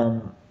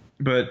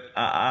 But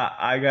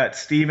I got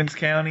Stevens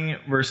County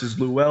versus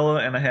Luella,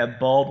 and I have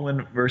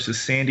Baldwin versus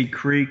Sandy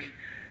Creek.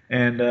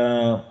 And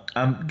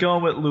I'm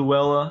going with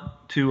Luella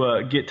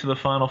to get to the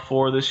Final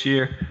Four this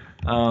year.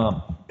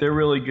 They're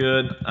really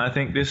good. I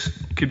think this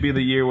could be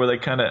the year where they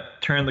kind of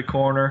turn the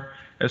corner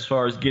as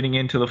far as getting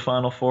into the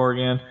Final Four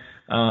again,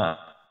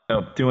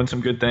 doing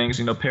some good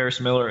things. Paris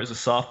Miller is a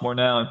sophomore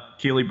now, and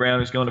Keely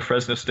Brown is going to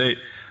Fresno State.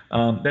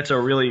 That's a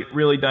really,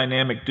 really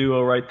dynamic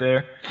duo right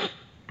there.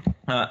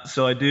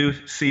 So I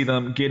do see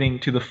them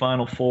getting to the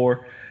Final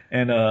Four,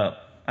 and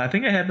I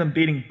think I have them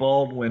beating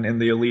Baldwin in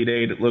the Elite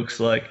Eight, it looks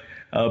like.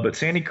 But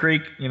Sandy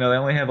Creek, they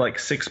only have like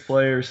 6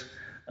 players.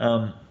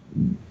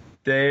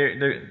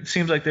 It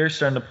seems like they're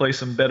starting to play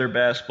some better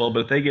basketball,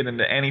 but if they get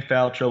into any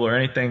foul trouble or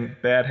anything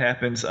bad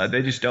happens,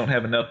 they just don't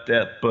have enough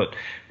depth. But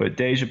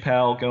Deja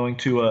Powell going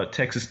to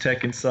Texas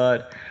Tech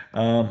inside,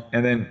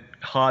 and then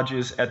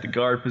Hodges at the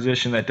guard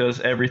position that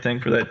does everything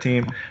for that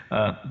team.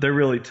 They're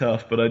really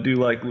tough, but I do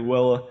like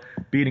Luella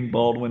beating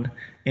Baldwin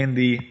in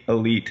the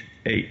Elite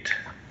Eight.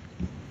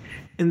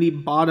 In the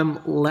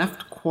bottom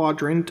left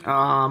quadrant,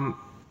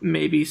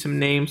 maybe some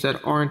names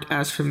that aren't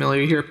as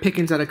familiar here.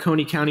 Pickens out of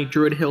Coney County,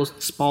 Druid Hills,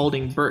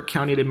 Spalding, Burke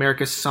County at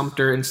Americus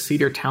Sumter, and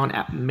Cedartown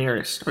at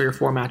Marist are your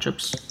 4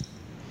 matchups.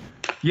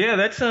 Yeah,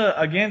 that's,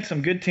 again,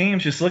 some good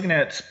teams. Just looking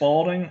at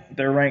Spalding,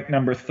 they're ranked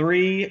number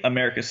 3.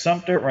 Americus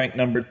Sumter, ranked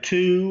number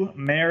 2.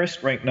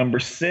 Marist, ranked number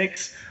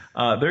 6.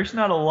 There's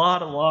not a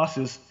lot of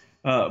losses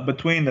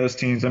between those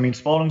teams. I mean,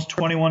 Spalding's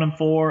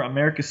 21-4,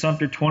 Americus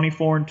Sumter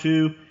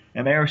 24-2,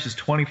 and Marist is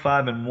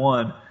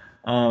 25-1.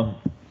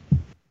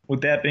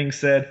 With that being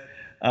said,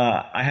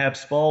 I have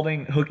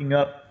Spalding hooking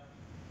up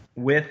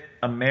with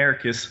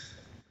Americus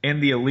in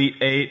the Elite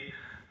Eight.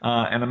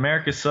 And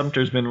Americus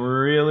Sumter's been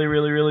really,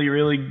 really, really,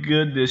 really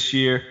good this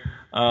year,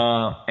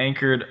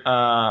 anchored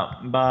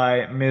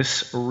by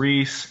Miss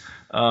Reese,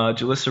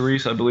 Jalissa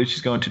Reese. I believe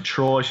she's going to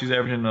Troy. She's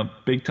averaging a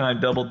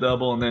big-time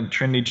double-double, and then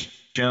Trinity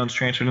Jones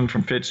transferred in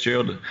from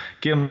Fitzgerald to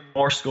give them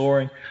more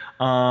scoring.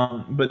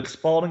 But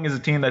Spalding is a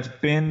team that's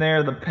been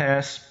there the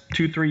past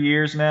 2-3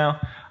 years now.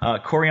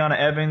 Coriana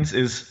Evans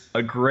is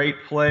a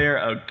great player,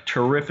 a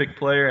terrific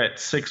player at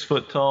 6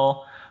 foot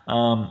tall.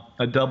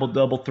 A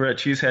double-double threat.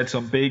 She's had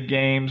some big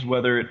games,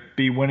 whether it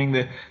be winning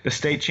the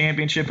state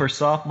championship her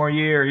sophomore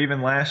year or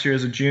even last year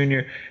as a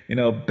junior,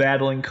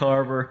 battling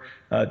Carver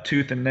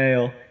tooth and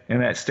nail in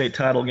that state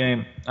title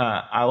game.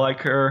 I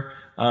like her.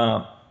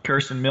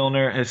 Kirsten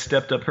Milner has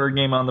stepped up her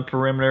game on the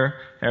perimeter,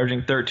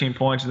 averaging 13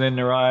 points. And then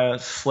Nariah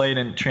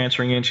Sladen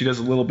transferring in. She does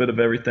a little bit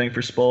of everything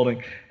for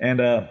Spalding.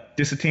 And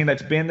just a team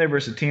that's been there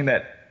versus a team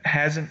that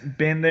hasn't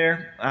been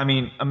there. I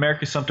mean,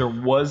 Americus Sumter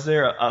was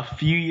there a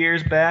few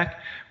years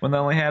back when they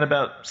only had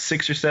about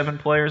 6 or 7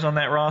 players on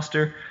that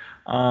roster.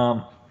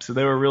 So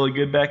they were really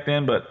good back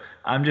then, but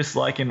I'm just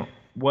liking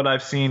what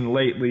I've seen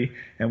lately,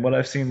 and what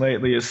I've seen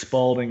lately is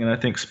Spalding, and I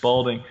think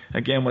Spalding,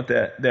 again, with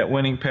that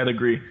winning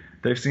pedigree,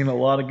 they've seen a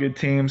lot of good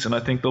teams, and I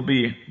think they'll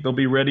be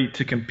ready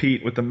to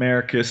compete with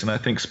Americus, and I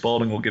think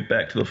Spalding will get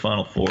back to the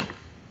Final Four.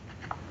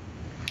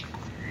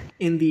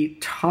 In the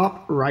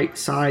top right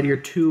side, your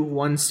 2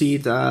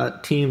 1-seed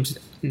teams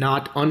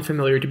not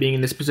unfamiliar to being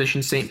in this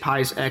position, St.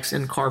 Pius X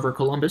and Carver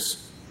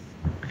Columbus.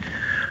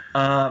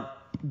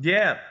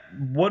 Yeah,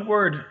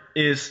 Woodward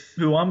is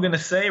who I'm going to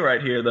say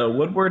right here, though.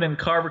 Woodward and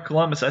Carver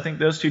Columbus, I think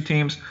those two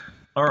teams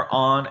are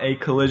on a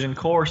collision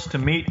course to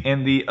meet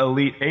in the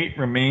Elite Eight,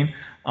 Ramin.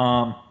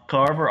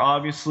 Carver,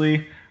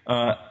 obviously,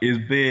 is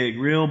big,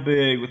 real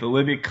big, with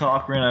Olivia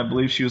Cochran. I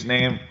believe she was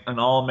named an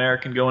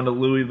All-American going to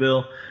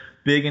Louisville.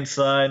 Big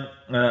inside.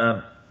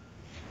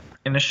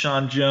 And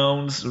Sean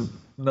Jones,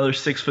 another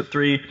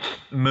 6'3"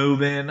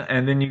 move in,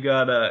 and then you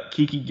got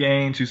Kiki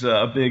Gaines, who's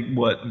a big,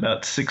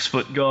 about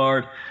 6-foot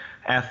guard,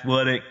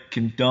 athletic,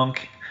 can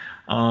dunk.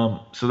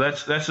 So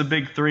that's a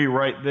big three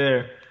right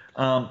there.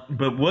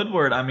 But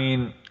Woodward, I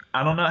mean,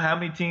 I don't know how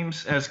many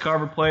teams has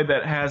Carver played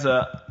that has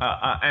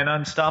an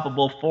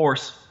unstoppable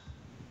force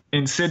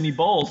in Sydney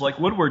Bowles like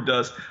Woodward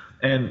does,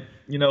 and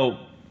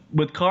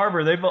with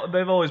Carver,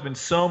 they've always been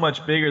so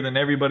much bigger than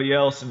everybody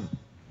else, and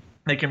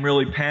they can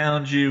really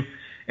pound you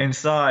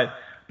inside.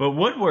 But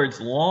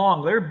Woodward's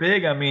long. They're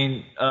big. I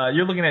mean,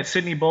 you're looking at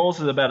Sydney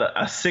Bowles as about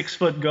a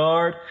 6-foot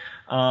guard.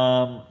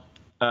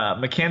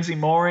 Mackenzie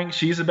Mooring,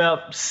 she's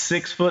about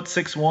 6 foot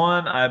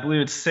 6'1". I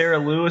believe it's Sarah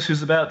Lewis,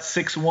 who's about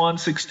 6'1",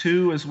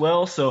 6'2" as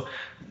well. So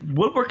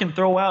Woodward can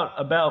throw out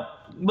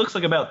looks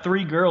like about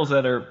 3 girls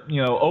that are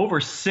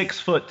over 6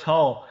 foot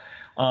tall.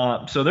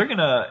 So they're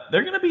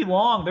gonna be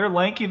long. They're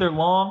lanky. They're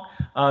long.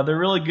 They're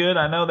really good.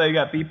 I know they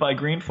got beat by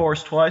Green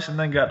Forest twice and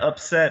then got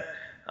upset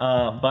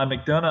by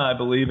McDonough, I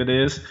believe it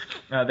is.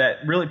 That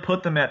really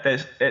put them at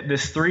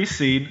this 3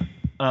 seed.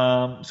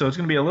 So it's going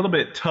to be a little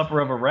bit tougher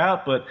of a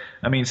route. But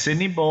I mean,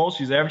 Sydney Bowles,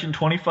 she's averaging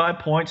 25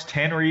 points,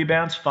 10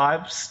 rebounds,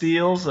 5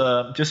 steals,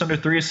 just under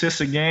 3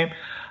 assists a game.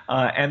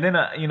 And then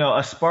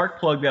a spark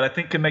plug that I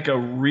think can make a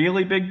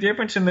really big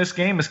difference in this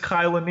game is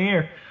Kyle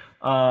Lanier.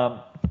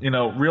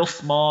 Real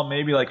small,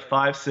 maybe like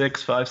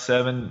 5'6",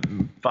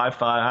 5'7",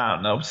 5'5", I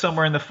don't know,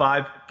 somewhere in the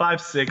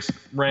 5'6"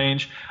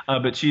 range.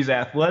 But she's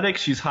athletic,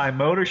 she's high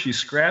motor, she's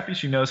scrappy,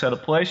 she knows how to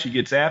play, she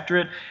gets after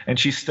it, and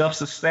she stuffs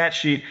the stat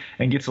sheet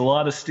and gets a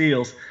lot of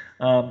steals.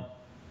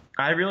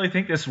 I really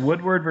think this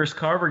Woodward versus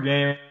Carver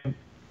game,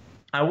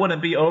 I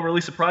wouldn't be overly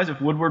surprised if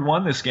Woodward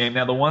won this game.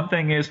 Now, the one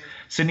thing is,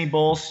 Sydney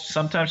Bowles,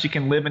 sometimes she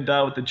can live and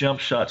die with the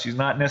jump shot. She's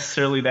not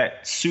necessarily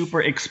that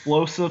super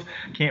explosive,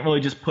 can't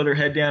really just put her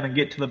head down and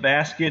get to the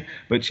basket,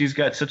 but she's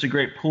got such a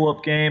great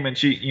pull-up game, and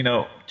she,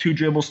 2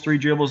 dribbles, 3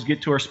 dribbles,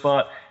 get to her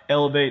spot,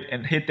 elevate,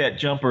 and hit that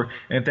jumper.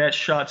 And if that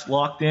shot's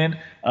locked in,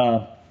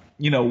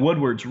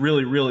 Woodward's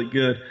really, really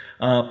good.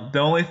 The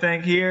only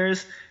thing here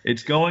is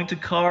it's going to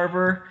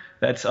Carver.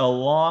 That's a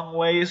long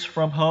ways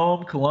from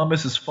home.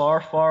 Columbus is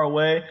far, far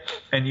away,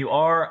 and you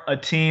are a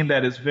team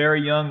that is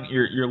very young.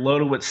 You're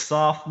loaded with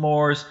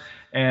sophomores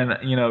and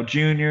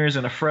juniors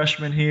and a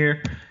freshman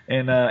here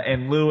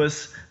and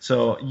Lewis.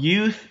 So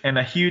youth and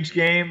a huge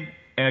game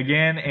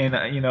again in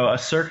a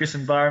circus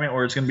environment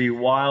where it's going to be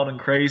wild and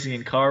crazy.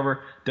 And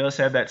Carver does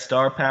have that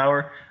star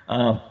power.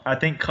 I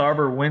think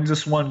Carver wins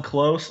this one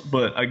close,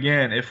 but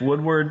again, if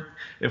Woodward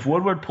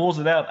pulls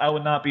it out, I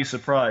would not be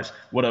surprised.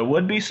 What I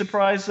would be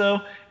surprised, though,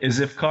 is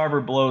if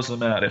Carver blows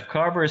them out. If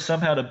Carver is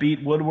somehow to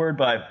beat Woodward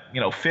by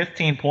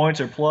 15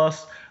 points or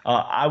plus,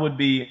 I would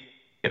be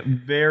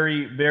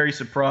very, very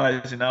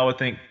surprised, and I would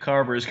think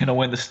Carver is going to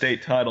win the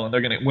state title, and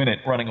they're going to win it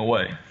running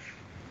away.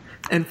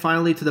 And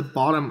finally, to the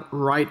bottom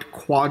right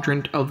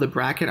quadrant of the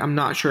bracket, I'm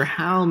not sure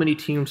how many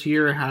teams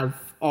here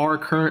are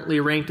currently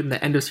ranked in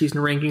the end of season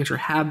rankings or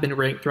have been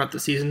ranked throughout the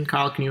season.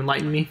 Kyle, can you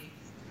enlighten me?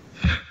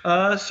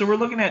 So we're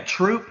looking at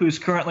Troop, who's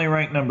currently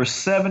ranked number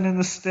 7 in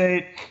the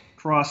state.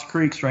 Cross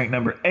Creek's ranked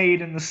number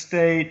 8 in the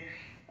state.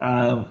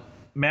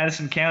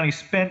 Madison County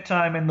spent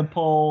time in the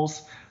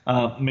polls.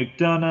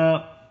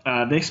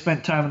 McDonough, they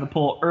spent time in the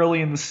poll early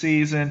in the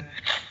season.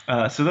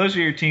 So those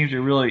are your teams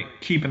you're really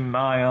keeping an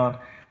eye on.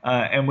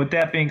 And with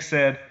that being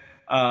said,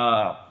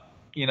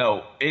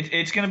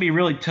 it's going to be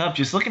really tough.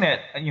 Just looking at,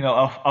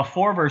 a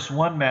 4 versus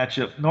 1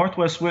 matchup,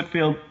 Northwest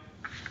Whitfield,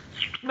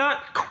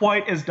 not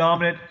quite as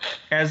dominant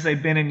as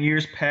they've been in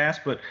years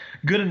past, but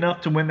good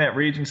enough to win that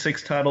Region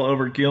 6 title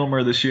over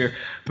Gilmer this year.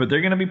 But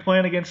they're going to be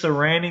playing against the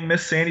reigning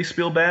Miss Sandy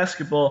Spiel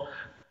basketball,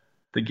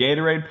 the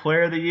Gatorade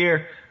Player of the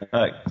Year,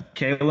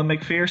 Kayla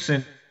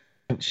McPherson.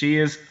 She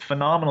is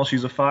phenomenal.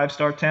 She's a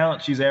 5-star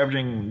talent. She's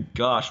averaging,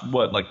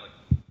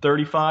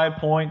 35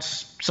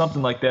 points,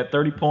 something like that,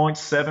 30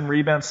 points, 7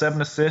 rebounds,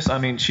 7 assists. I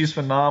mean, she's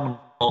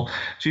phenomenal.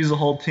 She's a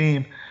whole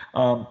team.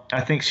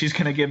 I think she's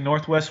going to give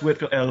Northwest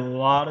Whitfield a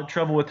lot of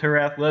trouble with her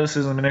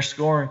athleticism and her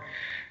scoring.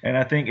 And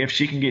I think if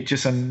she can get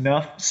just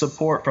enough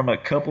support from a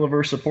couple of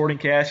her supporting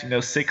cast,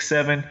 6,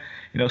 7,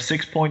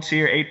 6 points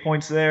here, 8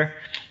 points there,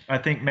 I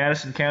think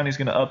Madison County is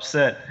going to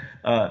upset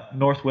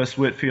Northwest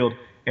Whitfield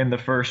in the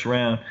first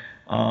round.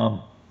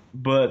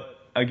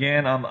 But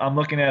again, I'm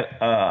looking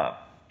at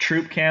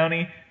Troop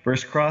County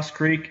versus Cross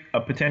Creek,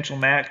 a potential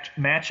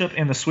matchup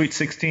in the Sweet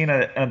 16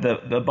 at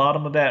the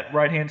bottom of that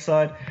right-hand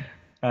side.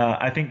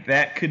 I think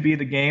that could be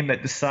the game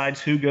that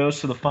decides who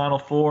goes to the Final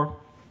Four.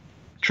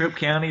 Troop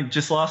County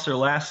just lost their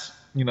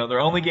their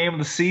only game of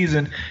the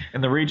season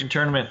in the region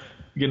tournament,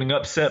 getting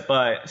upset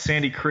by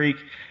Sandy Creek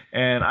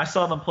And I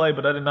saw them play,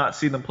 but I did not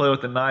see them play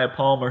with Anaya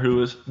Palmer,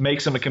 who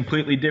makes them a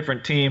completely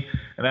different team,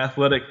 an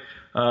athletic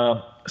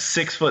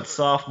 6-foot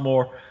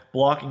sophomore,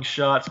 blocking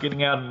shots,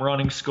 getting out and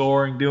running,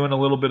 scoring, doing a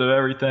little bit of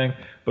everything.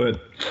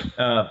 But,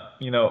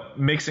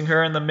 mixing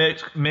her in the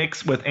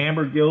mix with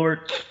Amber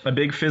Gilbert, a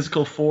big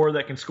physical four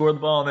that can score the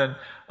ball, and then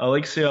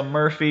Alexia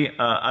Murphy,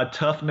 a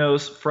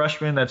tough-nosed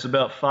freshman that's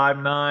about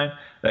 5'9",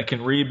 that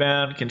can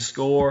rebound, can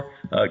score,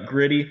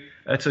 gritty.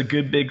 That's a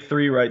good big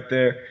three right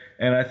there.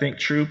 And I think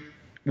Troop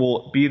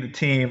will be the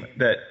team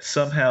that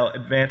somehow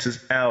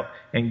advances out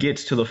and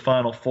gets to the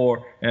Final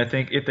Four. And I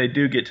think if they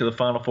do get to the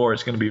Final Four,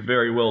 it's going to be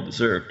very well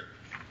deserved.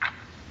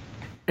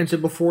 And so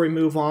before we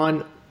move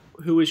on,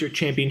 who is your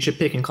championship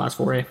pick in Class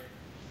 4A?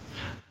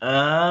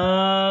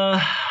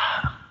 I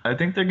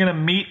think they're going to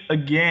meet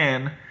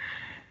again,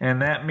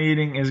 and that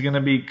meeting is going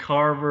to be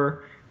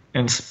Carver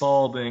and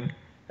Spalding,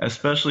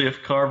 especially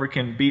if Carver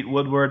can beat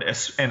Woodward,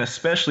 and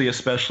especially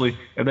if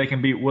they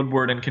can beat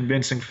Woodward in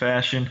convincing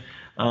fashion.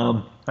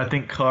 I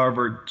think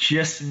Carver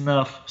just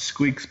enough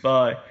squeaks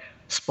by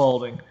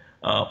Spalding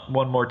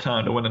one more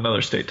time to win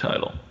another state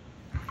title.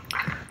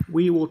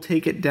 We will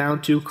take it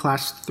down to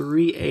Class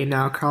 3A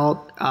now,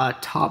 Carl.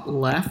 Top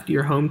left,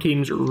 your home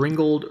teams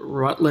Ringgold,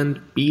 Rutland,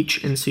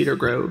 Beach, and Cedar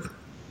Grove.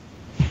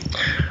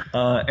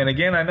 And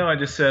again, I know I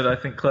just said I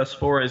think Class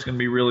 4A is going to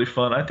be really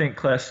fun. I think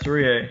Class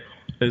 3A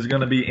is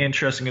going to be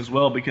interesting as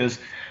well because,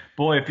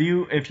 boy, if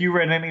you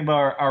read any of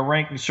our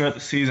rankings throughout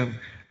the season,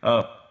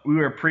 we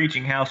were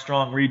preaching how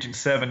strong Region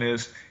 7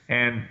 is,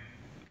 and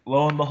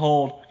lo and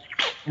behold,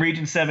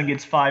 Region 7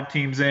 gets 5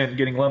 teams in,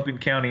 getting Lumpkin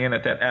County in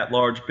at that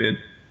at-large bid.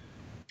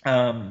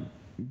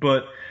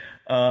 But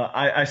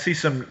I see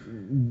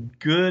some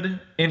good,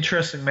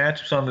 interesting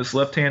matchups on this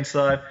left-hand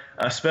side,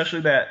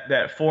 especially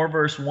that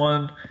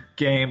 4-versus-1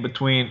 game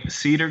between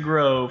Cedar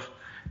Grove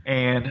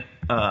and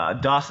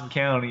Dawson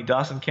County.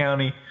 Dawson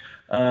County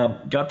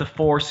got the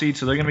 4 seed,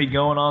 so they're going to be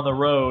going on the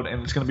road,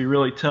 and it's going to be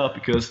really tough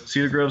because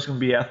Cedar Grove's going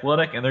to be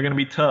athletic, and they're going to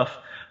be tough.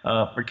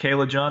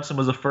 Kayla Johnson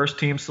was a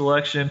first-team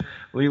selection.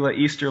 Leela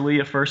Easterly,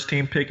 a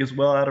first-team pick as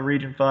well out of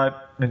Region 5.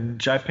 And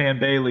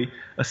Jaipan Bailey,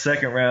 a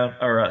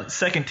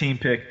second-team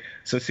pick.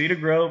 So Cedar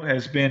Grove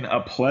has been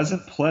a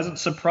pleasant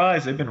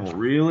surprise. They've been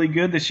really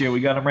good this year.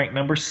 We got them ranked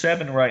number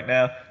 7 right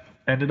now.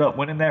 Ended up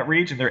winning that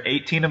region. They're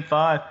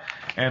 18-5.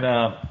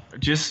 And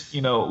just,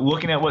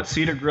 looking at what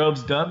Cedar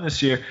Grove's done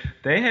this year,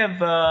 they have,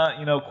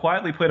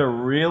 quietly played a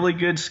really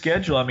good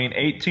schedule. I mean,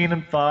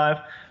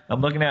 18-5. I'm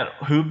looking at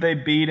who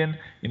they've beaten.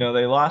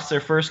 They lost their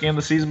first game of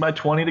the season by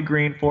 20 to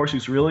Green Force,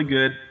 who's really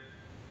good.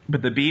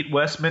 But they beat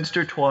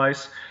Westminster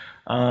twice.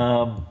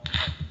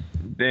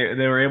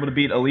 They were able to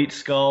beat Elite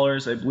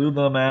Scholars. They blew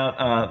them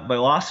out. They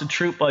lost to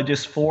Troop by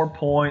just 4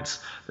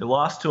 points. They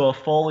lost to a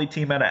Foley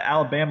team out of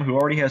Alabama who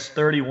already has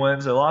 30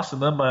 wins. They lost to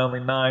them by only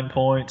 9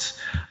 points.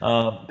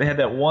 They had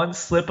that one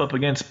slip-up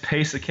against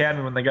Pace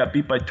Academy when they got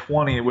beat by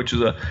 20, which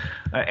is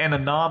an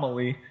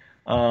anomaly.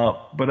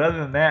 But other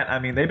than that, I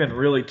mean, they've been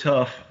really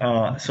tough.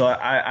 So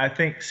I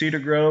think Cedar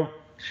Grove,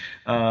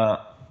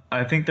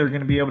 I think they're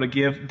going to be able to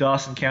give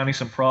Dawson County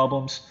some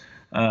problems.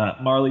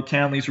 Marley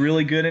Townley's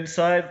really good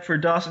inside for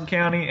Dawson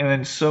County, and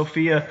then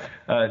Sophia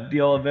De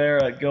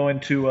Oliveira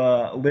going to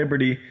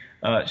Liberty.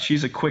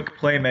 She's a quick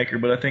playmaker,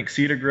 but I think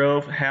Cedar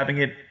Grove, having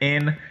it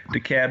in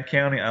DeKalb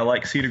County, I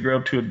like Cedar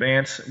Grove to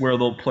advance where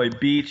they'll play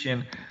Beach.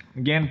 And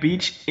again,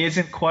 Beach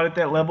isn't quite at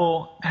that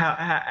level,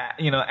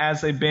 as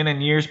they've been in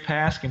years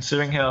past,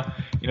 considering how,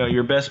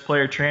 your best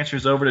player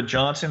transfers over to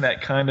Johnson.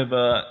 That kind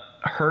of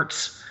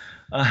hurts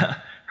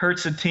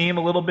the team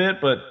a little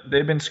bit, but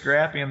they've been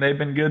scrappy and they've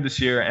been good this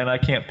year, and I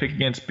can't pick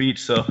against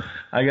Beach. So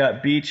I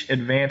got Beach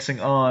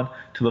advancing on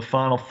to the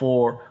Final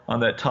Four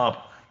on that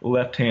top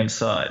left-hand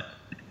side.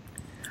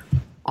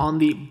 On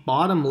the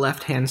bottom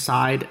left-hand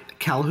side,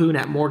 Calhoun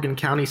at Morgan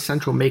County,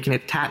 Central Macon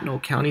at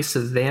Tatnall County,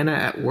 Savannah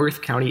at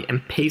Worth County,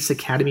 and Pace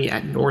Academy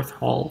at North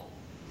Hall.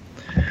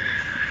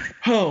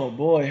 Oh,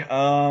 boy.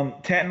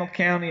 Tatnall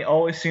County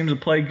always seems to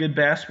play good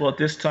basketball at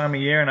this time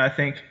of year, and I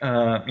think,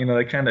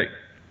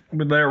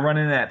 they're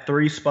running that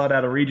 3 spot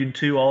out of Region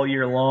 2 all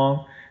year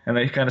long, and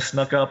they kind of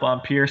snuck up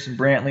on Pierce and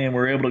Brantley and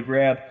were able to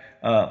grab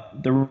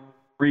the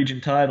region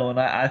title. And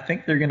I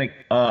think they're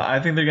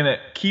gonna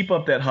keep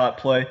up that hot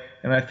play,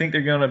 and I think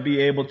they're gonna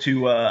be able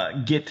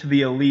to get to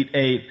the Elite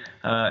 8.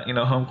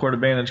 Home court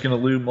advantage is gonna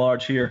loom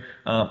large here.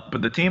 But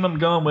the team I'm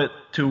going with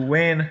to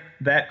win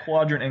that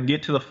quadrant and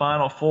get to the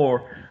Final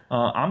Four,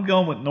 I'm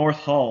going with North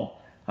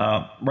Hall.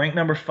 Ranked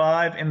number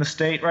 5 in the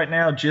state right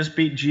now, just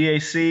beat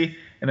GAC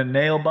in a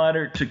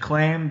nail-biter to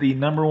claim the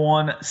number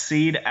 1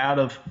 seed out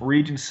of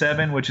Region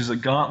 7, which is a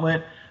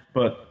gauntlet.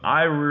 But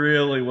I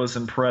really was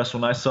impressed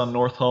when I saw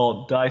North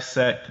Hall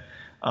dissect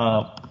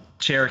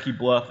Cherokee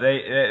Bluff.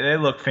 They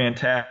look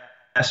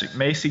fantastic.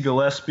 Macy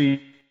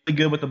Gillespie, really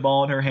good with the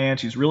ball in her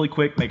hand. She's really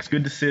quick, makes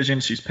good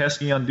decisions. She's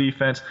pesky on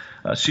defense.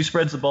 She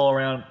spreads the ball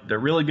around. They're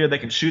really good. They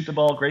can shoot the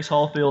ball. Grace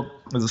Hallfield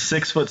is a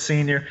 6-foot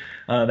senior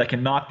that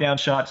can knock down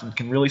shots and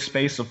can really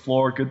space the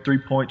floor. Good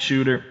 3-point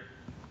shooter.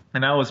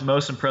 And I was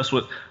most impressed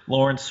with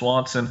Lawrence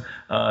Swanson,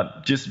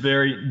 just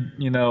very,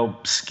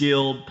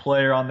 skilled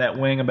player on that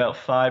wing, about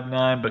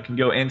 5'9", but can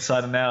go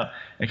inside and out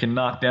and can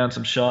knock down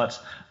some shots.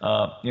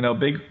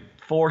 Big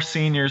 4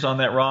 seniors on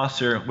that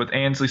roster with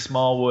Ansley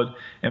Smallwood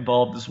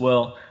involved as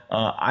well.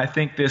 I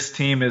think this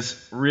team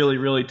is really,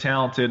 really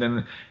talented,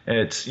 and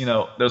it's,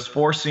 those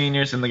 4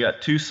 seniors, and they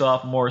got 2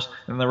 sophomores,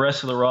 and the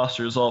rest of the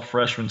roster is all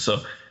freshmen.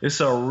 So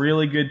it's a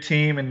really good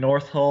team in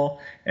North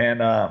Hull,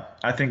 and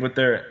I think with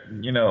their,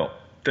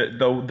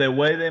 the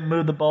way they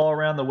move the ball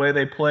around, the way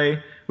they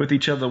play with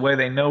each other, the way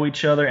they know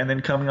each other, and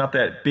then coming off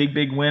that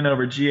big win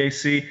over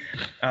GAC,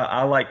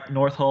 I like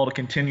North Hull to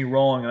continue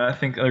rolling, and I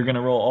think they're going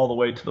to roll all the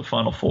way to the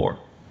Final Four.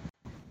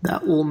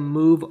 That will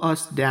move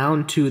us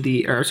down to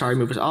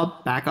move us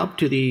up, back up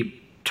to the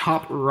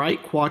top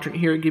right quadrant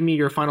here. Give me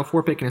your Final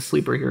Four pick and a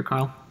sleeper here,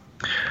 Kyle.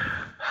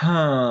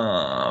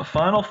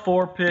 Final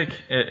Four pick.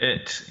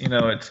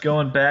 It's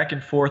going back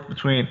and forth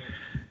between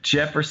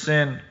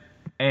Jefferson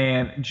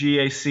and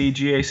GAC.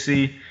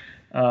 GAC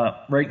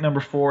ranked number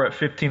 4 at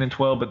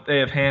 15-12, but they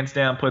have hands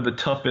down played the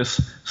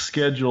toughest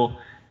schedule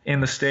in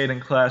the state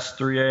in Class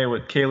 3A,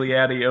 with Kaylee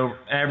Addy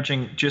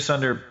averaging just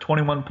under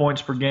 21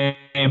 points per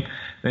game.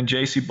 Then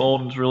J.C.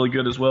 Bolden's really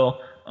good as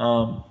well.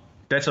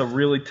 That's a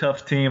really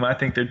tough team. I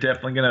think they're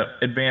definitely going to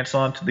advance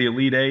on to the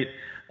Elite Eight,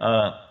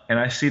 and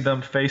I see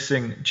them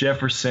facing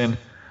Jefferson.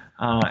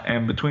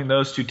 And between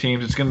those 2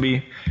 teams, it's going to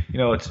be,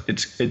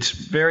 it's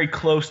very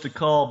close to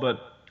call,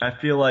 but I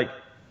feel like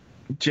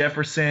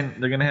Jefferson,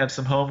 they're going to have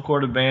some home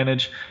court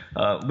advantage.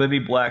 Livy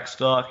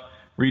Blackstock,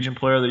 Region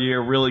Player of the Year,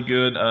 really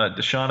good.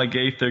 Deshauna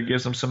Gaither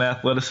gives them some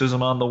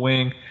athleticism on the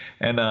wing.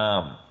 And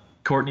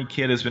Courtney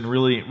Kidd has been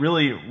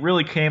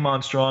really came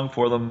on strong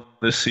for them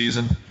this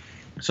season.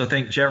 So I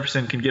think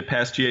Jefferson can get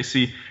past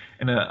GAC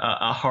in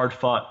a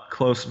hard-fought,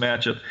 close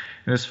matchup.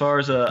 And as far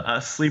as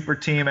a sleeper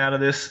team out of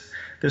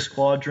this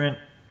quadrant,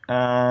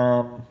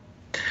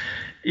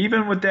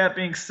 even with that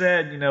being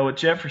said, with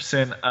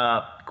Jefferson,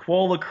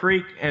 Quola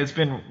Creek has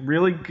been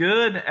really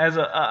good as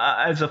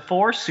a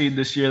 4 seed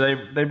this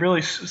year. They've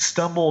really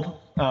stumbled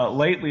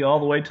lately all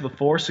the way to the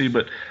 4 seed,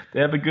 but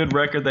they have a good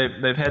record.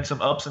 They've had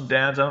some ups and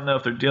downs. I don't know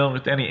if they're dealing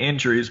with any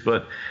injuries,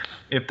 but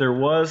if there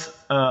was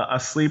a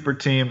sleeper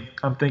team,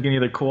 I'm thinking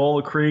either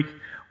Quola Creek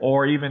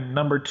or even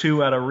number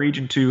 2 out of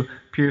Region 2,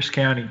 Pierce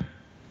County.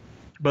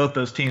 Both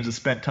those teams have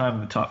spent time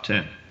in the top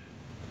 10.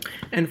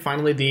 And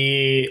finally,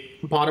 the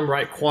bottom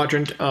right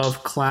quadrant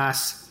of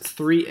Class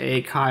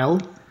 3A, Kyle.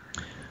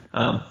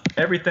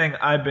 Everything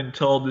I've been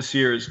told this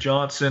year is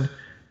Johnson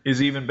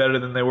is even better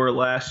than they were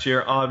last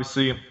year.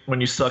 Obviously,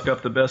 when you suck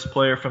up the best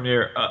player from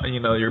your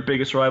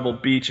biggest rival,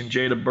 Beach, and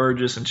Jada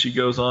Burgess, and she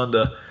goes on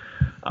to,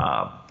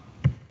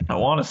 I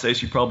want to say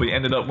she probably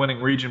ended up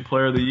winning Region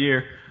Player of the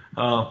Year.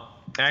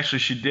 Actually,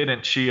 she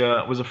didn't. She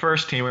was a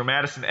first teamer.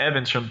 Madison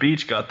Evans from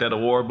Beach got that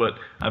award, but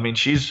I mean,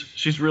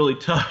 she's really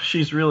tough.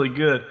 She's really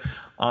good,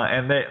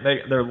 and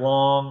they're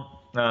long.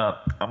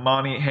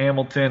 Amani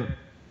Hamilton,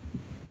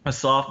 a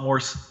sophomore,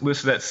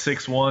 listed at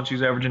 6'1".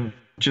 She's averaging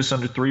just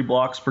under 3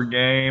 blocks per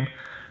game,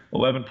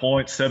 11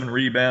 points, 7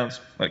 rebounds.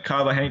 Like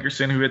Kyla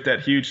Hankerson, who hit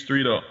that huge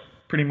 3 to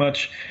pretty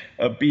much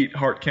beat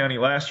Hart County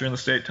last year in the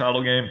state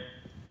title game.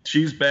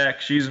 She's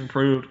back. She's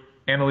improved.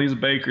 Annalisa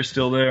Baker's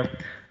still there.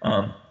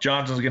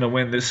 Johnson's going to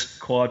win this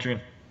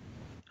quadrant.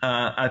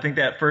 I think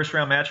that first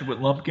round matchup with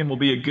Lumpkin will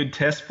be a good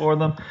test for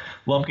them.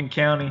 Lumpkin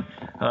County,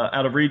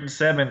 out of Region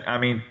 7, I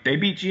mean, they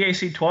beat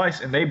GAC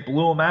twice and they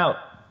blew them out.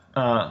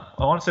 I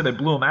want to say they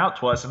blew them out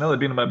twice. I know they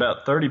beat them by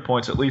about 30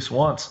 points at least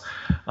once.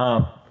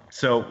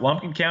 So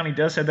Lumpkin County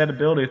does have that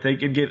ability. If they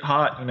can get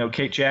hot,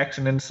 Kate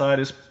Jackson inside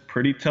is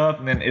pretty tough.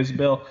 And then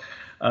Isabel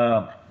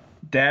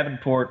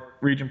Davenport,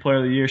 Region Player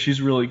of the Year,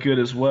 she's really good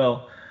as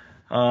well.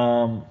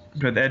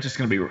 But that's just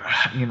going to be,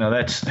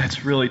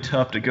 that's really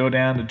tough to go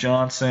down to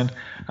Johnson.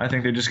 I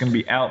think they're just going to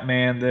be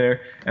outmanned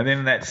there. And then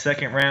in that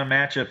second round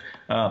matchup,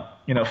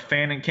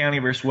 Fannin County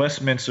versus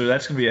Westminster,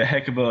 that's going to be a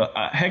heck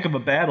of a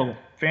battle.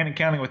 Fannin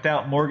County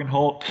without Morgan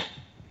Holt,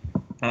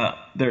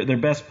 their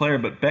best player,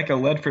 but Becca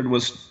Ledford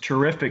was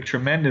terrific,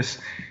 tremendous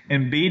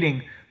in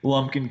beating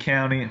Lumpkin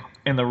County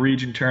in the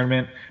region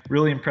tournament.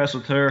 Really impressed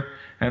with her.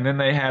 And then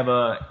they have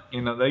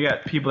they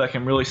got people that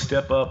can really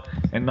step up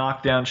and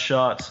knock down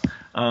shots.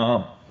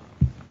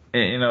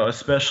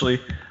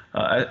 Especially,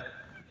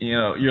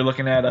 you're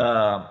looking at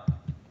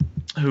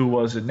who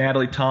was it?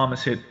 Natalie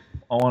Thomas hit,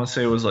 I want to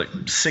say it was like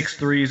 6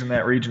 threes in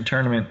that region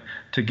tournament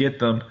to get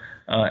them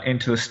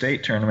into the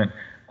state tournament.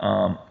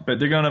 But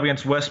they're going up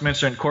against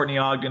Westminster and Courtney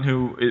Ogden,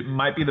 who it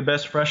might be the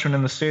best freshman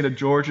in the state of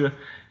Georgia,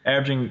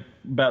 averaging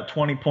about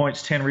 20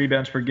 points, 10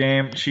 rebounds per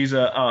game. She's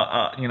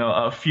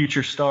a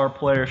future star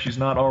player. She's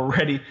not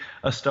already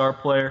a star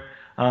player.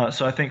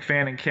 So I think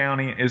Fannin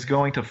County is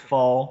going to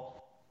fall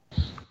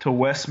to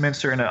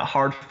Westminster in a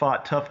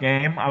hard-fought, tough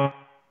game. I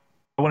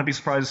wouldn't be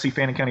surprised to see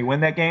Fannin County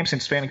win that game,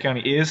 since Fannin County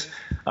is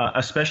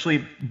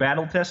especially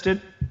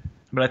battle-tested.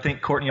 But I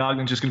think Courtney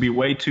Ogden's just going to be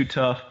way too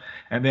tough.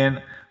 And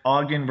then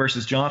Ogden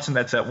versus Johnson,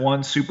 that's that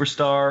one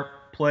superstar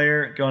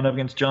player going up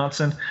against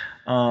Johnson.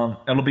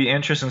 It'll be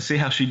interesting to see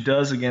how she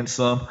does against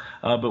them.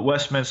 But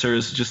Westminster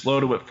is just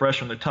loaded with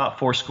freshmen. Their top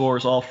 4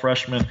 scorers, all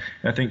freshmen.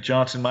 And I think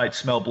Johnson might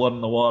smell blood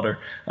in the water.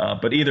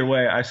 But either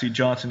way, I see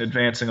Johnson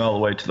advancing all the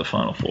way to the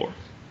Final Four.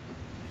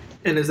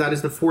 And as that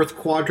is the fourth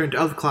quadrant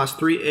of Class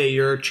 3A,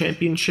 your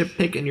championship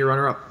pick and your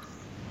runner-up.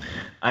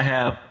 I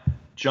have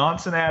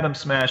Johnson Adams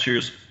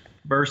Smashers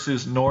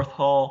versus North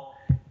Hall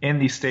in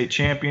the state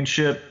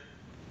championship.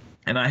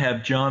 And I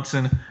have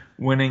Johnson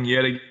winning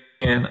yet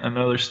again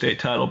another state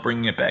title,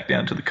 bringing it back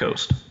down to the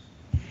coast.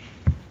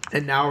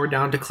 And now we're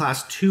down to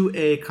Class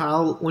 2A.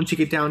 Kyle, once you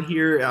get down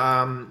here,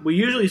 we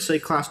usually say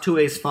Class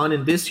 2A is fun,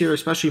 and this year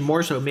especially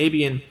more so,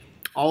 maybe in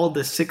all of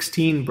the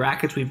 16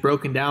 brackets we've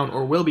broken down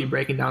or will be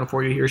breaking down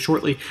for you here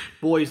shortly.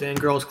 Boys and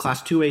girls,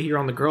 Class 2A here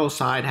on the girls'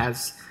 side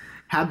has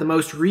had the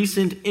most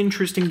recent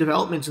interesting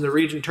developments in the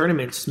region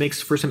tournaments.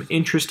 Makes for some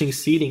interesting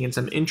seeding and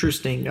some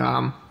interesting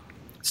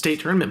state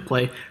tournament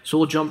play. So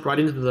we'll jump right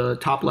into the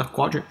top left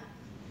quadrant.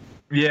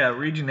 Yeah,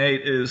 Region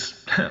 8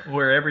 is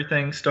where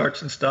everything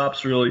starts and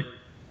stops, really.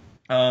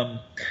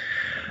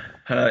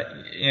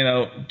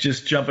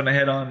 Just jumping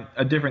ahead on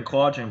a different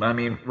quadrant. I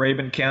mean,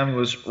 Rabun County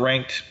was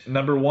ranked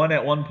number 1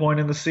 at one point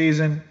in the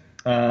season.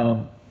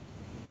 And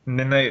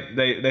then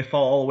they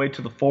fall all the way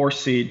to the 4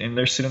 seed, and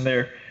they're sitting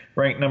there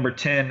ranked number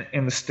 10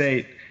 in the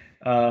state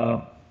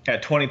at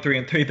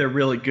 23-3. They're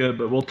really good,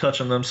 but we'll touch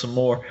on them some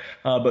more.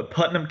 But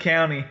Putnam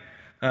County,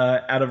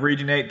 out of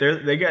Region 8,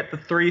 they got the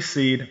 3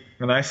 seed,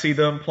 and I see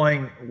them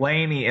playing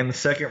Laney in the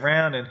second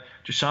round. And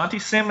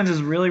Jashanti Simmons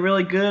is really,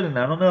 really good, and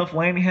I don't know if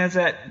Laney has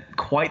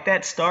quite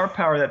that star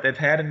power that they've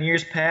had in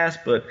years past,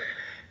 but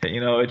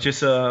it's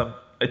just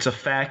it's a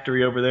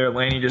factory over there.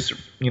 Laney just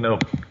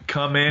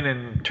come in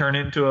and turn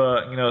into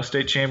a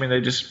state champion.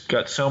 They just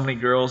got so many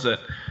girls that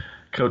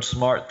Coach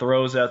Smart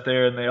throws out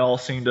there, and they all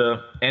seem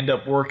to end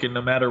up working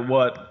no matter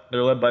what.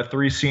 They're led by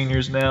 3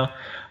 seniors now,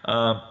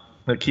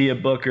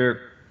 Nakia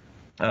Booker,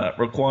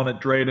 Raquana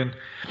Drayden,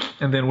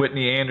 and then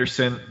Whitney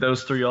Anderson.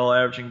 Those 3 all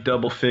averaging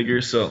double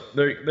figures, so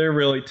they're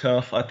really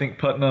tough. I think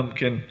Putnam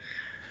can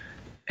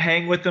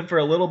hang with them for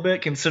a little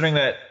bit, considering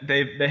that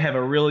they have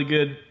a really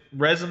good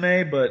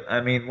resume. But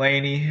I mean,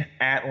 Laney,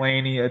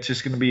 it's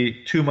just going to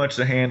be too much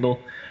to handle,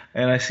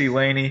 and I see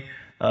Laney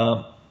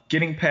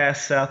getting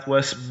past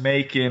Southwest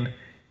Macon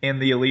in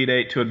the Elite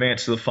 8 to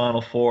advance to the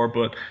Final Four.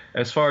 But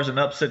as far as an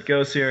upset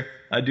goes here,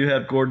 I do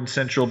have Gordon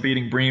Central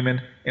beating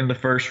Bremen in the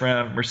first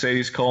round.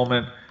 Mercedes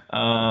Coleman,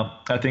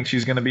 I think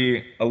she's going to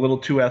be a little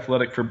too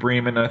athletic for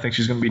Bremen. I think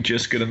she's going to be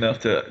just good enough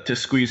to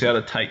squeeze out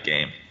a tight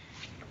game.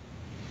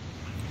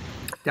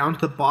 Down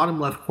to the bottom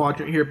left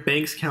quadrant here,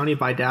 Banks County,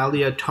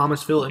 Vidalia,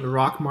 Thomasville, and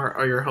Rockmart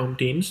are your home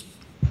teams.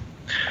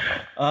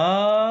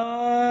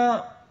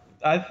 I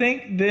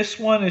think this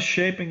one is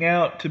shaping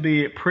out to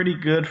be pretty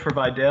good for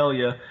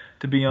Vidalia,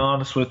 to be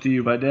honest with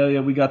you.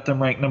 Vidalia, we got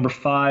them ranked number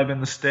 5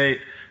 in the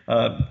state.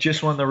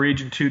 Just won the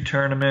Region 2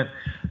 tournament.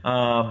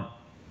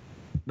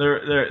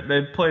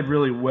 They've played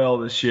really well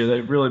this year.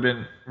 They've really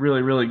been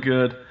really, really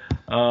good.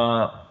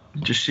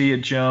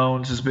 Jashia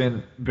Jones has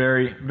been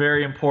very,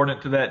 very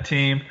important to that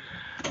team.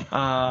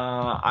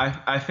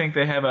 I think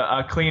they have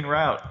a clean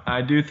route.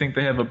 I do think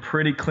they have a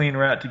pretty clean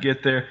route to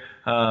get there.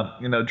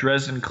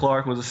 Dresden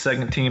Clark was a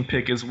second-team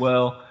pick as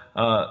well.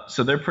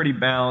 So they're pretty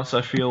balanced,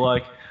 I feel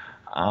like.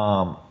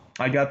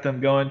 I got them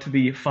going to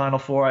the Final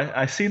Four.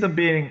 I see them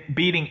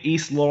beating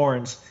East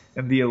Lawrence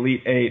in the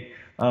Elite 8.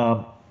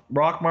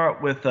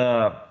 Rockmart with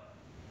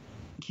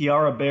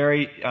Kiara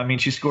Berry, I mean,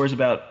 she scores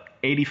about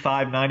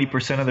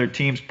 85-90% of their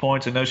team's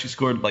points. I know she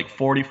scored like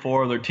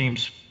 44 of their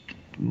team's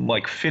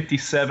like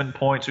 57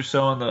 points or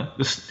so in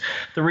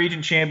the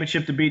region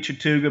championship to beat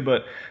Chattooga,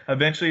 but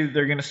eventually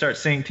they're going to start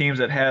seeing teams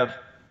that have,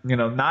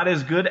 not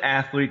as good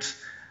athletes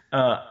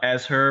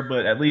as her,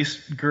 but at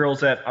least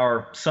girls that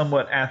are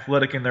somewhat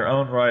athletic in their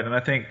own right. And I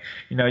think,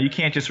 you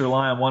can't just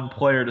rely on one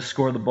player to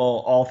score the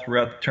ball all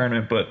throughout the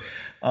tournament, but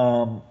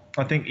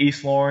I think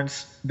East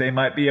Lawrence, they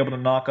might be able to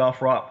knock off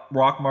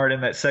Rockmart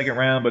in that second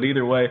round, but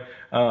either way,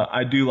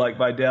 I do like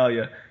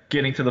Vidalia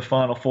getting to the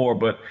Final Four.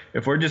 But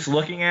if we are just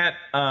looking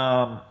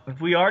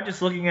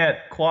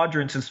at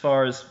quadrants as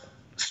far as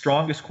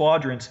strongest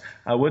quadrants,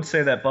 I would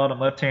say that bottom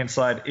left-hand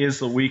side is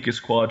the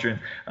weakest quadrant.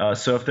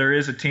 So if there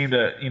is a team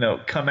to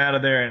come out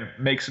of there and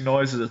make some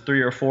noise as a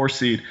 3 or 4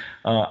 seed,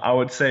 I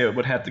would say it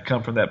would have to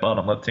come from that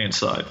bottom left-hand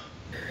side.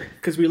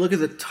 Because we look at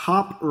the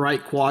top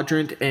right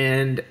quadrant,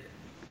 and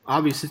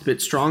obviously it's a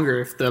bit stronger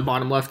if the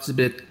bottom left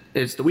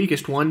is the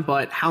weakest one,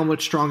 but how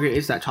much stronger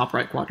is that top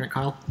right quadrant,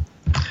 Kyle?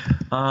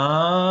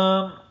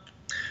 I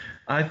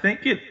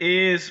think it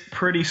is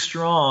pretty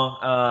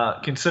strong,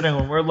 considering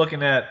when we're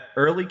looking at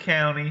Early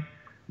County,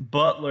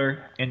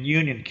 Butler, and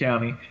Union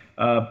County.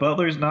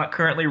 Butler's not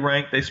currently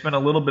ranked. They spent a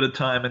little bit of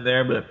time in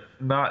there, but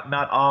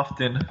not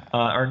often,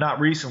 or not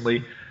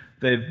recently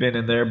they've been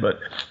in there, but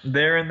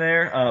they're in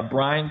there.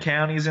 Bryan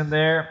County's in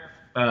there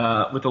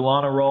with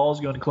Alana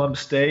Rawls going to Columbus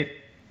State.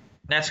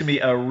 That's going to be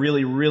a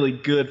really, really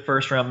good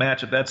first-round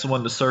matchup. That's the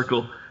one to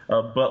circle,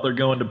 Butler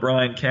going to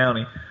Bryan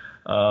County.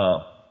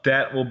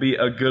 That will be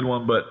a good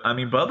one. But, I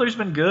mean, Butler's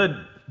been good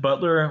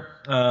Butler,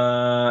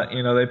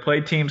 they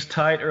played teams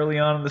tight early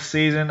on in the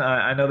season.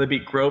 I know they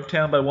beat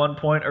Grovetown by 1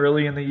 point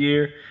early in the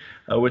year,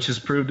 which has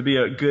proved to be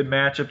a good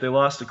matchup. They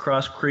lost to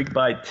Cross Creek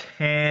by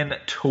 10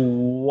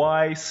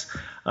 twice.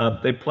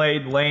 They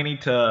played Laney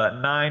to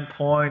 9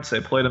 points. They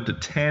played them to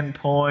 10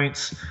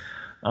 points.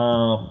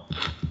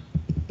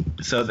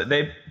 So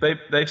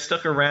they've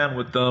stuck around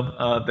with them.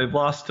 They've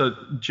lost to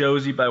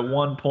Josie by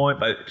 1 point,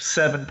 by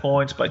 7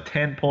 points, by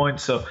 10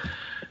 points. So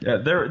yeah,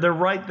 they're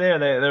right there.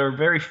 They're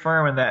very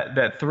firm in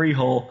that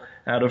 3-hole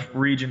out of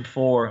Region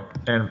 4,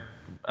 and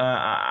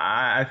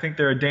I think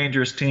they're a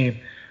dangerous team.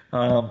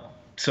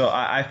 So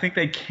I think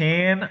they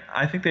can.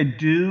 I think they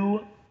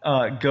do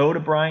go to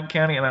Bryan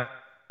County, and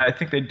I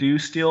think they do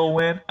steal a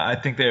win. I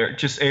think they're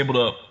just able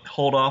to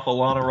hold off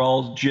Alana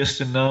Rawls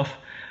just enough.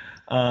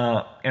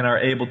 And are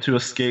able to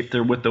escape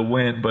there with the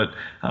win. But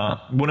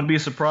wouldn't be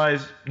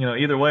surprised,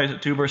 either way, it's a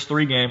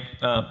 2-versus-3 game.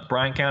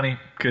 Bryan County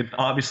could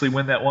obviously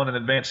win that one and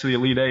advance to the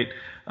Elite Eight.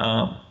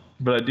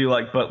 But I do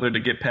like Butler to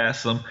get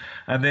past them.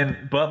 And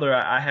then Butler,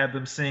 I have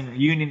them seeing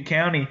Union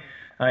County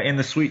in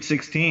the Sweet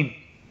 16.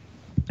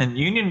 And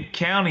Union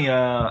County,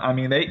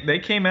 they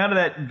came out of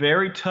that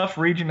very tough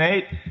Region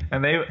 8,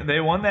 and they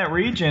won that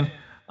region.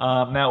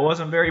 Now, it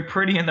wasn't very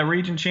pretty in the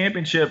region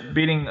championship,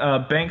 beating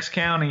Banks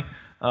County.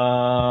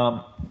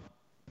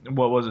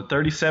 What was it?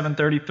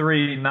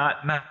 37-33.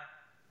 Not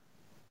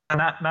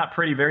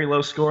pretty. Very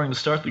low scoring to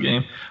start the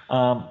game.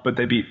 But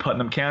they beat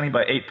Putnam County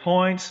by 8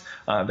 points.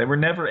 They were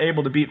never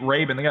able to beat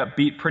Rabun. They got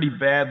beat pretty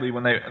badly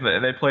when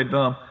they played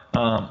them.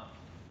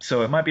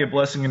 So it might be a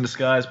blessing in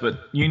disguise. But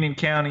Union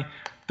County,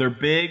 they're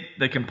big.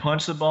 They can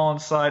punch the ball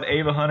inside.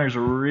 Ava Hunter's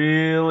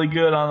really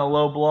good on the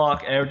low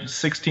block, averaging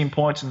 16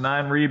 points and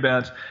 9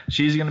 rebounds.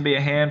 She's going to be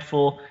a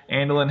handful.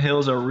 Andolyn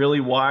Hill's a really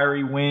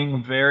wiry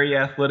wing, very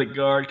athletic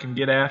guard, can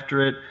get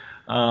after it.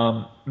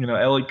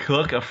 Ellie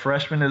Cook, a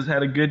freshman, has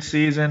had a good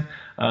season.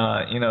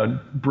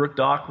 Brooke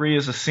Dockery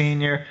is a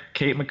senior.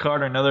 Kate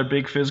McCarter, another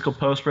big physical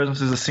post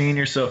presence, is a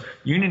senior. So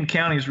Union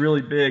County is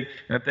really big.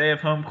 And if they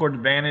have home court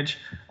advantage,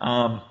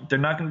 they're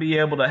not going to be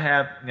able to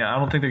have, I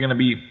don't think they're going to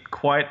be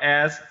quite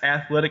as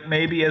athletic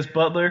maybe as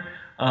Butler.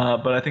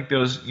 But I think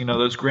those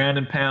ground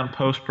and pound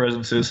post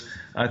presences,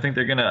 I think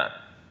they're going to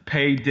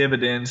pay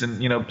dividends.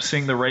 And,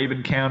 seeing the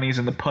Rabun counties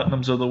and the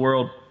Putnams of the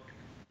world,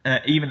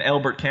 even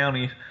Elbert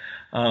County,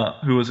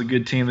 who was a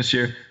good team this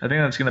year, I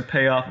think that's going to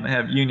pay off and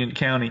have Union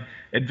County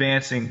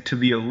advancing to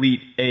the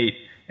Elite Eight.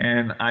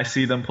 And I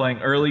see them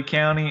playing Early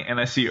County, and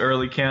I see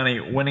Early County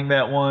winning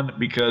that one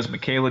because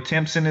Michaela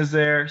Timpson is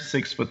there,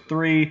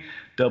 6'3",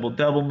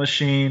 double-double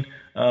machine.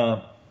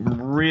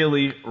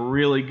 Really,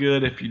 really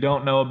good. If you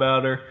don't know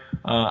about her,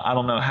 I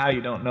don't know how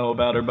you don't know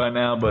about her by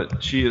now,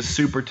 but she is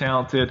super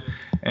talented.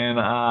 And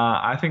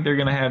I think they're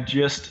going to have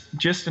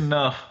just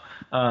enough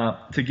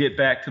to get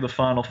back to the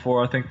Final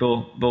Four. I think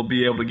they'll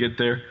be able to get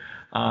there.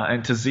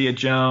 And Tazia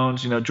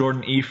Jones,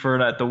 Jordan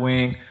Eford at the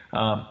wing.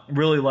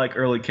 Really like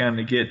Early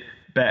County to get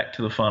back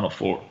to the Final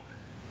Four.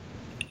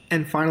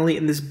 And finally,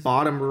 in this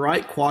bottom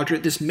right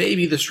quadrant, this may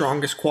be the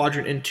strongest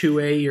quadrant in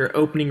 2A, your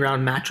opening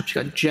round matchups.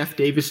 You got Jeff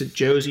Davis at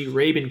Josie,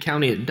 Rabun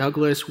County at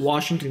Douglas,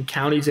 Washington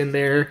County's in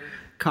there.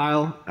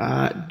 Kyle,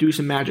 do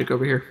some magic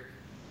over here.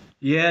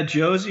 Yeah,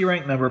 Josie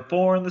ranked number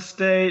 4 in the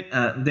state.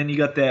 Then you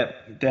got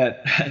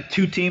that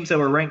 2 teams that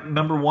were ranked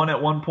number 1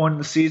 at one point in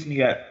the season. You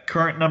got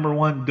current number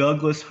 1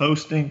 Douglas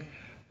hosting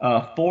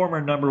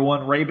former number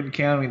 1 Rabun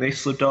County. They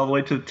slipped all the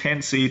way to the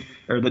 10 seed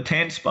or the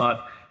 10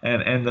 spot,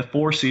 and the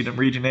 4 seed in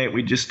Region 8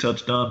 we just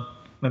touched on.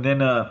 And then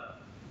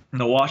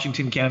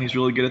Washington County is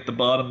really good at the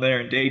bottom there,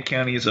 and Dade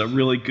County is a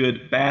really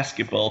good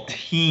basketball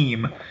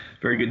team,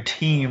 very good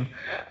team.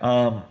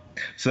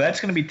 So that's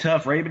going to be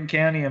tough. Rabun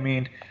County,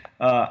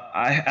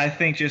 I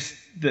think just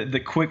the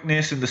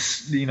quickness and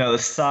the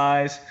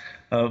size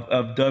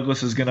of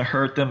Douglas is going to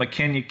hurt them.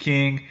 Kenya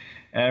King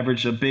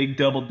averaged a big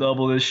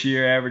double-double this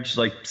year, averaged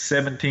like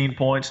 17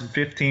 points and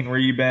 15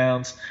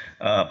 rebounds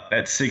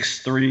at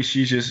 6'3".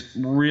 She's just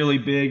really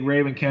big.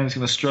 Rabun County's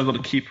going to struggle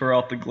to keep her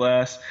off the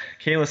glass.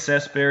 Kayla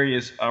Sesberry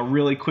is a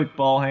really quick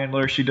ball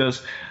handler. She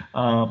does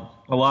a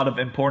lot of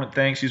important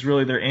things. She's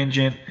really their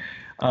engine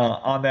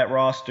on that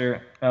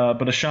roster. But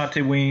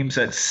Ashante Weems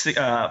at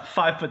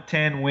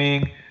 5'10"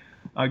 wing,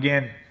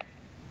 again,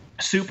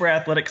 super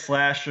athletic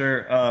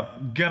slasher,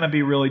 gonna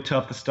be really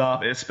tough to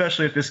stop,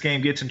 especially if this game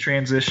gets in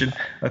transition.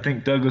 I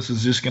think Douglas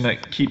is just gonna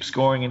keep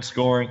scoring and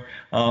scoring.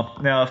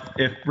 Now,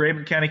 if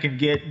Rabun County can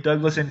get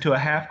Douglas into a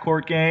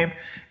half-court game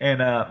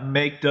and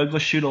make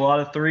Douglas shoot a lot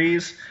of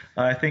threes,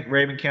 I think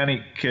Rabun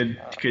County could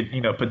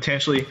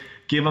potentially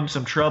give them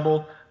some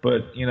trouble.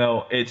 But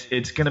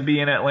it's going to be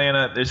in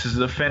Atlanta. This is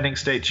the defending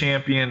state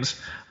champions.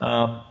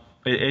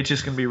 It's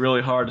just going to be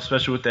really hard,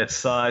 especially with that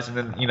size, and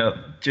then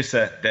just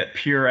that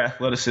pure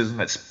athleticism,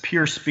 that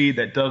pure speed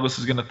that Douglas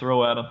is going to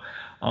throw at them.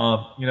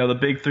 The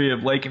big 3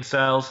 of Lake and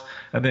Styles,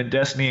 and then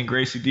Destiny and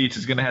Gracie Dietz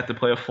is going to have to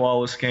play a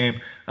flawless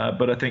game.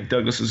 But I think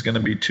Douglas is going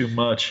to be too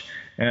much.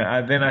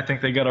 And then I think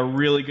they got a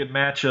really good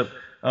matchup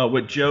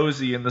with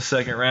Josie in the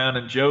second round,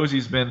 and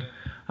Josie's been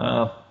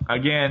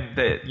again,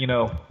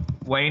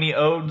 Laney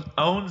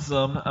owns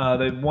them.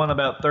 They've won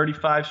about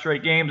 35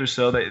 straight games or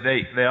so.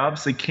 They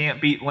obviously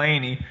can't beat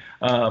Laney,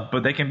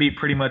 but they can beat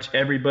pretty much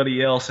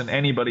everybody else and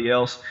anybody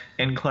else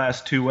in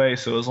Class 2A.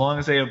 So as long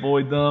as they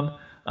avoid them,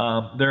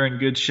 they're in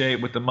good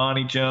shape. With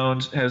Imani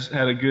Jones has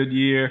had a good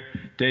year.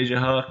 Deja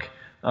Huck,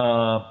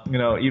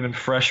 even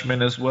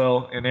freshman as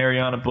well, and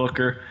Ariana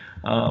Booker.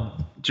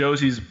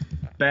 Josie's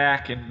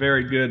back and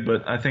very good,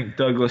 but I think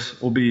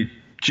Douglas will be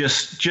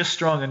just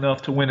strong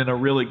enough to win in a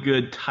really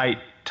good, tight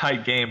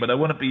game. But I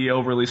wouldn't be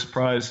overly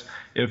surprised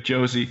if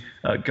Josie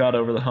got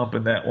over the hump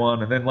in that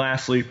one. And then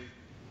lastly,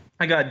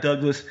 I got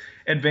Douglas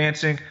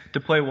advancing to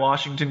play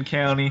Washington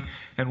County.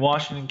 And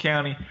Washington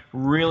County,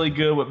 really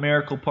good with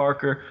Miracle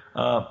Parker.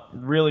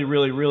 Really,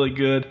 really, really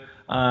good.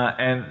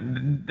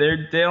 And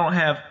they don't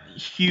have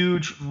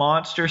huge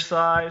monster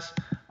size,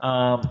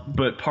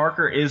 but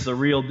Parker is the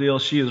real deal.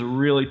 She is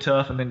really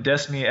tough. And then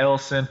Destiny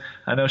Ellison,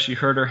 I know she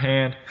hurt her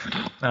hand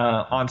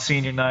on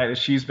senior night. If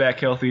she's back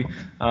healthy,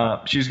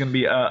 she's going to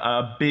be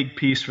a big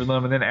piece for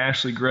them. And then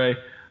Ashley Gray,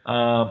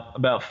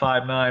 about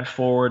 5'9",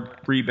 forward,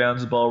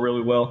 rebounds the ball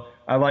really well.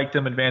 I like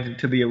them advancing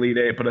to the Elite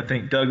Eight, but I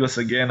think Douglas,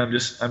 again, I'm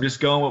just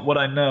going with what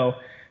I know.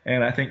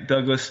 And I think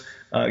Douglas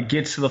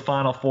gets to the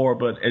Final Four,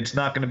 but it's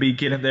not going to be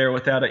getting there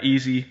without a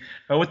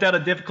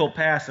difficult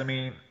path.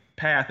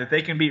 If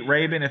they can beat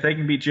Rabun, if they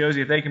can beat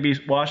Josie, if they can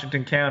beat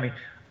Washington County,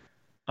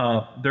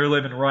 they're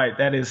living right.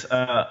 That is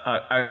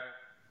a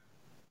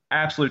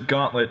absolute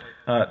gauntlet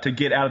to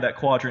get out of that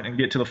quadrant and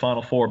get to the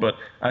Final Four. But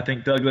I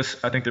think Douglas,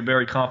 I think they're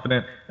very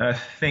confident, and I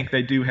think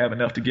they do have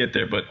enough to get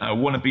there. But I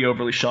wouldn't be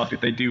overly shocked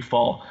if they do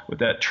fall with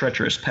that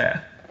treacherous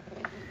path.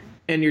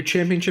 And your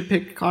championship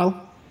pick,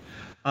 Kyle?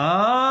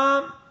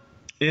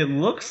 It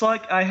looks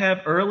like I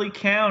have Early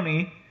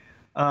County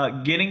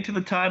getting to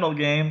the title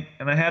game,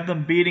 and I have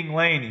them beating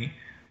Laney.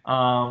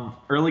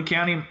 Early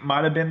County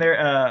might have been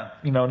there,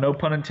 no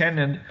pun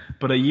intended,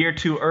 but a year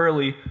too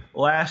early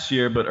last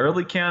year. But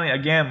Early County,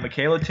 again,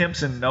 Michaela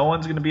Timpson, no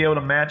one's going to be able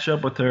to match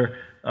up with her.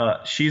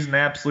 She's an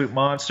absolute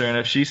monster, and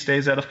if she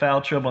stays out of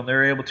foul trouble and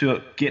they're able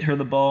to get her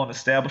the ball and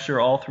establish her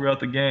all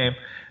throughout the game,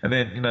 and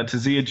then,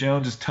 Tazia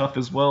Jones is tough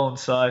as well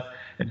inside,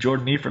 and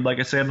Jordan Eford, like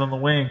I said, on the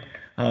wing.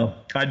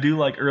 I do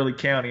like Early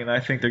County, and I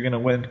think they're going to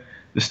win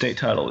the state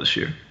title this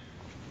year.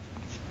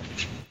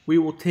 We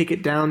will take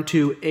it down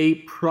to a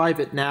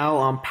private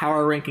now.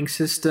 Power ranking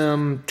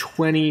system,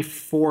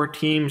 24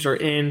 teams are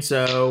in,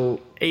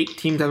 so 8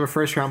 teams have a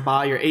first-round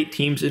bye. Your 8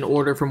 teams in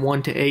order from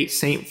 1 to 8.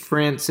 St.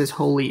 Francis,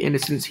 Holy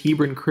Innocents,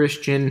 Hebron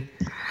Christian,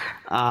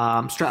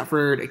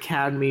 Stratford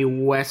Academy,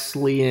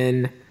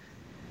 Wesleyan,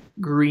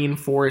 Green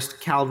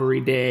Forest,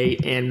 Calvary Day,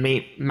 and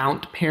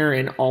Mount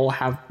Perrin all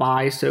have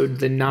bye, so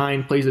the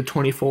 9 plays the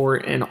 24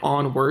 and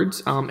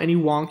onwards. Any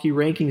wonky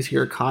rankings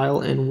here, Kyle,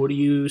 and what do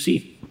you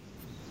see?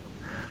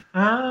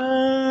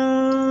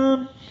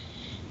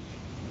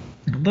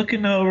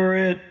 Looking over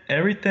it,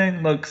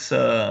 everything looks,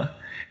 I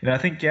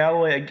think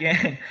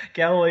Galloway,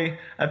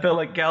 I felt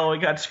like Galloway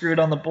got screwed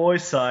on the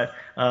boys' side.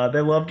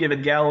 They love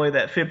giving Galloway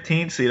that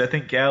 15 seed. I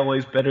think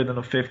Galloway's better than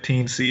a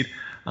 15 seed,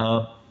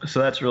 so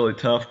that's really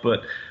tough.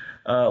 But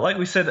like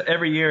we said,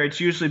 every year it's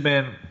usually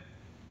been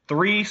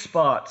 3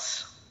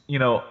 spots,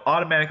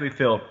 automatically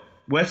filled.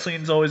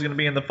 Wesleyan's always going to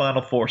be in the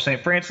Final Four.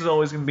 St. Francis is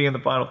always going to be in the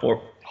Final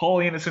Four.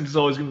 Holy Innocents is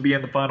always going to be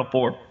in the Final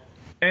Four.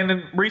 And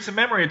in recent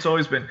memory, it's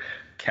always been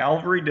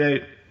Calvary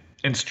Day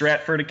and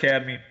Stratford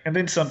Academy, and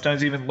then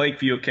sometimes even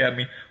Lakeview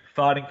Academy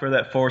fighting for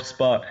that 4th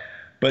spot.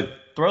 But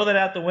throw that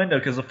out the window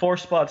because the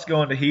 4th spot's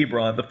going to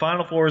Hebron. The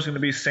Final Four is going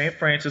to be St.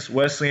 Francis,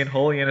 Wesleyan,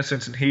 Holy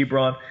Innocents, and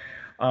Hebron.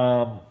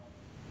 And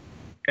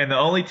the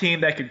only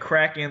team that could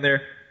crack in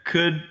there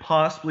could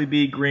possibly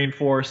be Green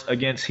Forest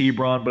against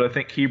Hebron, but I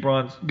think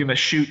Hebron's going to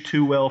shoot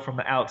too well from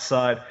the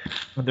outside,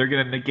 and they're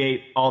going to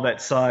negate all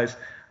that size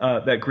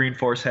that Green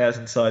Forest has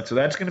inside. So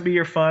that's going to be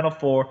your Final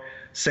Four: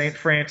 St.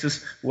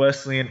 Francis,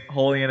 Wesleyan,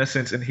 Holy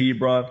Innocents, and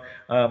Hebron.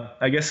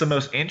 I guess the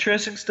most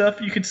interesting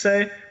stuff you could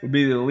say would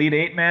be the Elite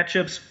Eight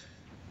matchups.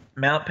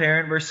 Mount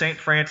Perrin versus St.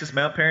 Francis.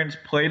 Mount Perrin's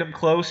played them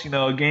close,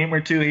 a game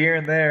or two here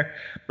and there.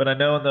 But I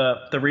know in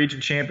the region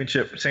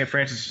championship, St.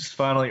 Francis just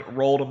finally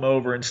rolled them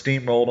over and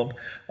steamrolled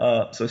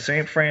them. So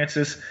St.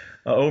 Francis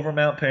over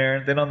Mount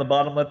Perrin. Then on the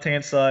bottom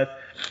left-hand side,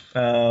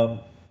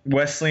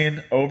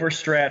 Wesleyan over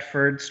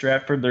Stratford.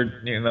 Stratford,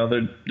 they're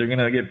going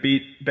to get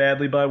beat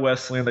badly by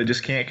Wesleyan. They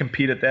just can't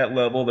compete at that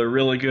level. They're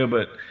really good,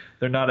 but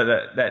they're not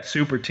at that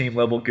super team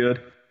level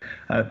good.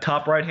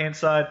 Top right-hand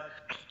side,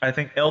 I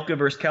think Elka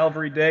versus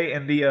Calvary Day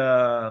and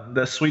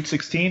the Sweet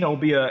 16 will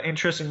be an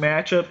interesting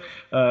matchup,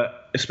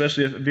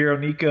 especially if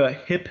Veronica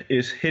Hip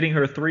is hitting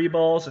her 3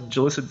 balls and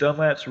Jalissa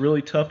Dunlap's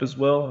really tough as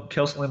well. And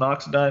Kelslyn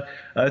Oxidine,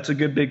 that's a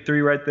good big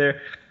 3 right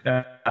there.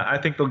 I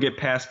think they'll get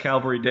past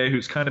Calvary Day,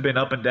 who's kind of been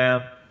up and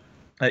down.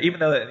 Even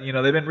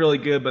though they've been really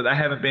good, but I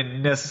haven't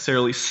been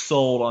necessarily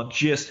sold on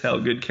just how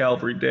good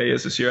Calvary Day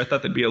is this year. I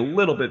thought they'd be a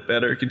little bit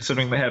better,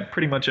 considering they have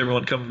pretty much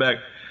everyone coming back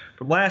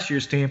from last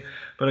year's team.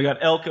 But I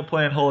got Elka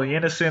playing Holy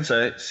Innocents.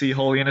 I see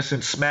Holy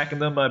Innocents smacking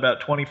them by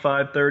about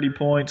 25, 30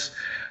 points.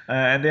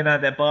 And then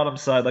at that bottom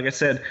side, like I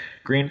said,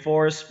 Green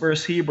Forest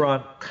versus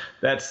Hebron.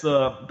 That's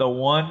the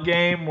one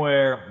game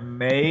where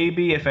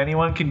maybe if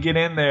anyone can get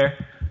in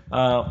there,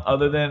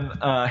 other than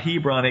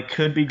Hebron, it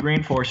could be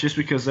Green Forest just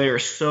because they are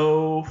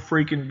so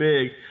freaking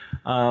big.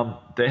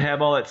 They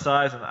have all that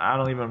size, and I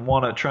don't even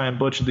want to try and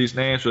butcher these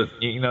names, but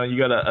you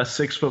got a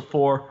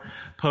 6'4"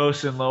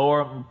 post in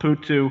Laura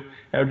Putu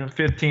averaging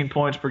 15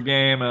 points per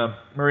game,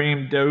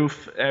 Mareem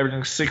Doof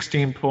averaging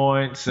 16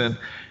 points, and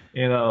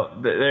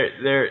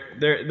they're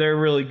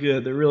really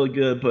good. They're really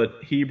good,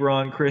 but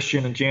Hebron,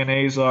 Christian, and Jan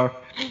Azar,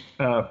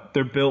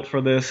 they're built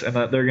for this, and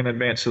they're going to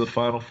advance to the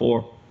Final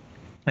Four.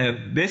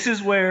 And this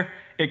is where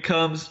it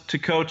comes to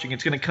coaching.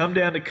 It's going to come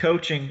down to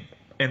coaching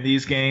in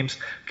these games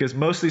because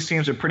most of these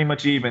teams are pretty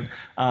much even.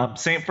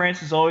 St.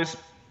 Francis always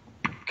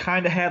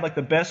kind of had like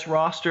the best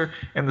roster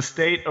in the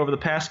state over the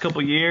past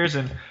couple years,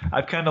 and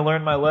I've kind of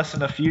learned my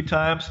lesson a few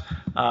times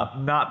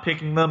not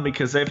picking them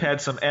because they've had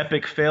some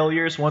epic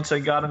failures once they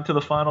got into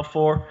the Final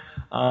Four.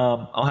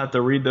 I'll have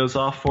to read those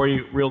off for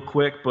you real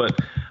quick, but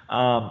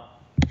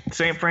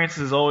St. Francis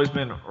has always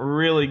been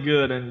really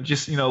good, and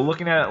just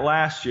looking at it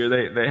last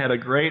year, they had a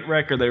great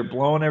record. They were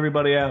blowing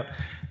everybody out,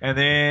 and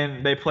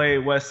then they played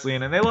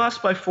Wesleyan, and they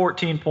lost by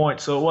 14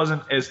 points, so it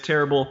wasn't as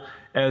terrible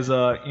as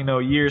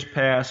years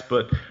past.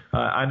 But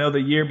I know the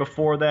year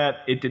before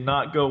that, it did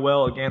not go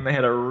well. Again, they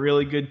had a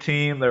really good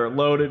team. They were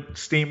loaded,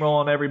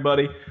 steamrolling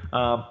everybody.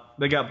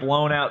 They got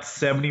blown out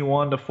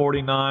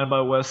 71-49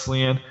 by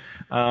Wesleyan.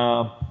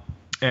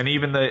 And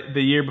even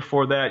the year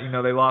before that,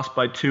 they lost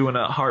by 2 in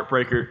a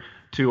heartbreaker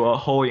to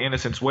Holy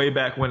Innocents way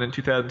back when in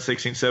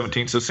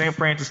 2016-17. So St.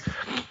 Francis,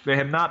 they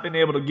have not been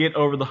able to get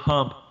over the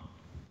hump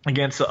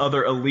against the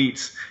other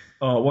elites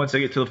once they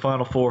get to the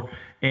Final Four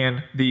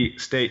and the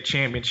state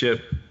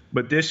championship.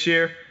 But this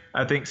year,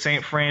 I think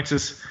St.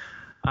 Francis,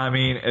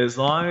 as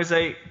long as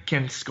they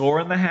can score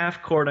in the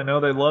half court, I know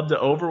they love to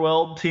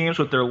overwhelm teams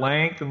with their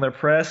length and their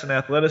press and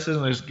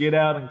athleticism, just get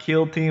out and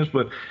kill teams,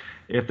 but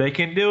if they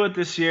can do it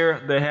this year,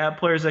 they have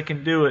players that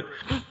can do it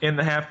in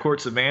the half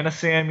court. Savannah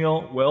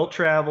Samuel,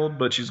 well-traveled,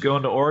 but she's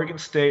going to Oregon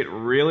State,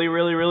 really,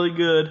 really, really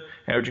good,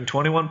 averaging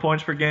 21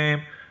 points per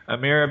game.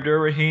 Amir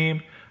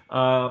Abdur-Rahim,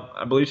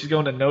 I believe she's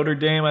going to Notre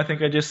Dame, I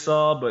think I just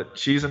saw, but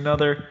she's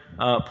another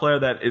player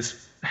that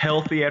is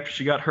healthy after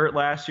she got hurt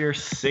last year.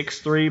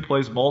 6'3",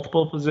 plays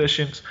multiple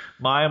positions.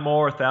 Maya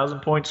Moore,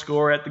 1,000-point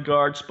scorer at the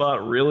guard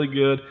spot, really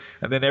good.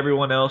 And then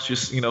everyone else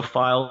just,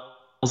 files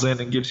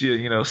in and gives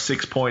you,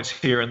 6 points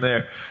here and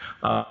there.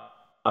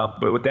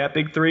 But with that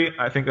big three,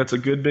 I think that's a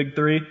good big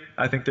three.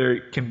 I think they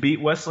can beat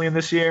Wesleyan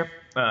this year.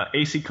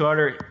 AC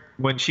Carter,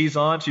 when she's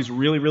on, she's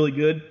really, really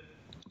good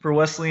for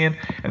Wesleyan.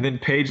 And then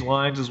Paige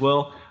Lyons as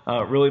well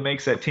really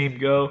makes that team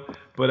go.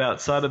 But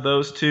outside of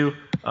those two,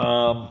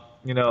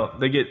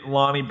 they get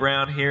Lonnie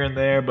Brown here and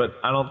there, but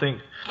I don't think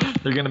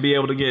they're going to be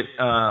able to get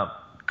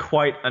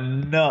quite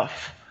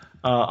enough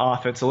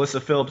offense.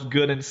 Alyssa Phillips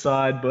good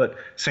inside, but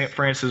St.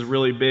 Francis is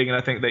really big, and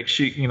I think they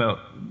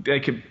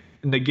could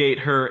negate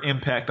her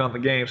impact on the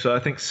game. So I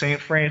think St.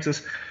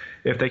 Francis,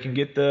 if they can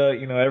get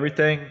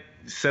everything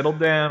settled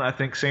down, I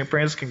think St.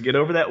 Francis can get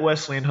over that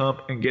Wesleyan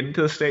hump and get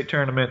into the state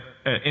tournament,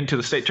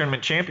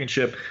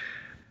 championship.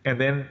 And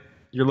then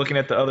you're looking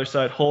at the other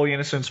side, Holy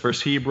Innocents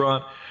versus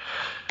Hebron.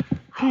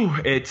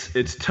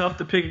 It's tough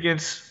to pick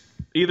against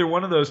either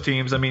one of those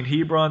teams.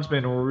 Hebron's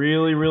been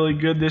really, really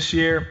good this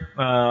year,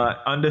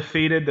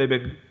 undefeated. They've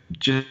been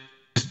just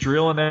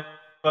drilling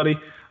everybody.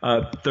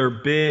 They're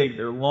big,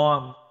 they're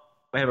long.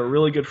 They have a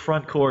really good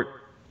front court.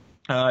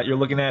 You're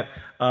looking at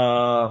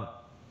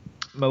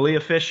Malia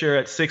Fisher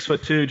at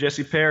 6'2",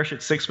 Jessie Parrish at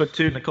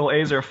 6'2", Nicole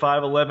Azer,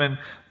 5'11",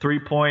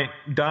 3-point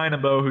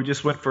dynamo who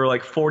just went for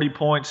like 40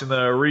 points in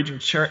the region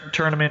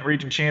tournament,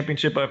 region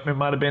championship. It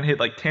might have been hit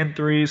like 10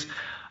 threes.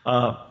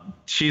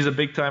 She's a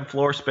big-time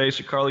floor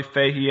spacer. Carly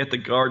Fahey at the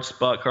guard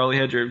spot. Carly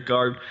Hedger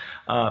guard,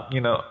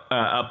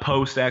 a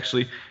post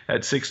actually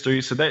at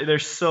 6'3". So they're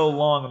so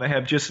long, and they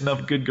have just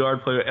enough good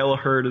guard play. Ella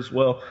Hurd as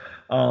well.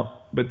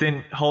 But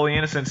then Holy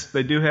Innocents,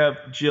 they do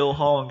have Jill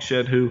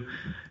Hollingshed, who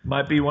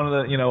might be one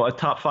of the, a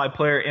top 5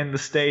 player in the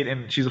state,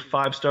 and she's a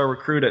 5-star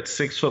recruit at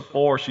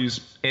 6'4". She's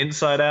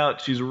inside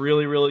out. She's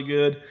really, really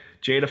good.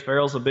 Jada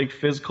Farrell's a big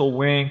physical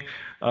wing.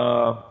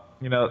 And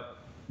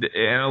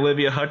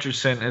Olivia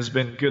Hutcherson has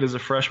been good as a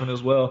freshman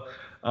as well.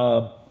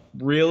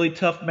 Really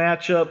tough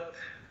matchup.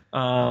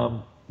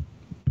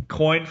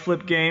 Coin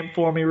flip game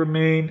for me,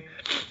 Ramin.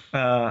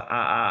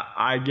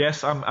 I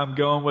guess I'm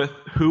going with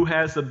who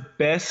has the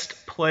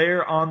best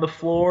player on the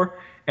floor,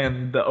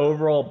 and the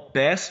overall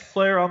best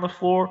player on the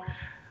floor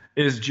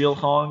is Jill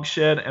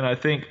Hollingshed, and I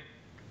think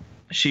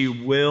she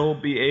will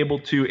be able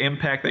to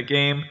impact that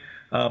game.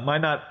 Might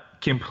not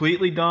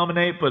completely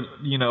dominate, but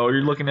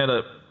you're looking at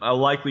a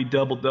likely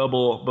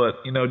double-double,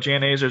 but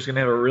Jan Azer is going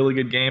to have a really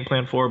good game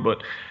plan for her,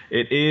 but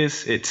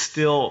it's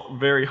still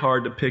very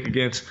hard to pick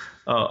against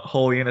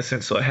Holy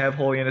Innocents. So I have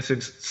Holy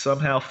Innocents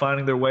somehow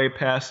finding their way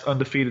past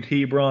undefeated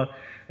Hebron,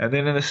 And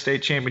then in the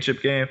state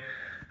championship game,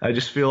 I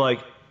just feel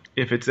like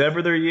if it's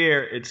ever their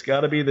year, it's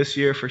got to be this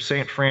year for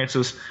St.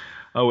 Francis.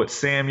 With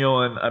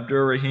Samuel and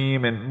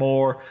Abdur-Rahim and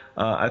more,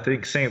 I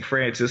think St.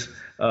 Francis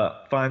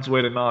finds a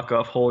way to knock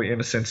off Holy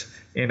Innocents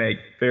in a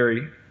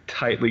very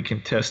tightly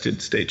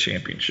contested state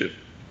championship.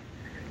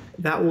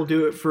 That will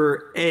do it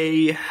for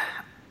a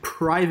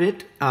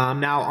private.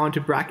 Now on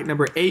to bracket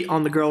number 8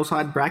 on the girls'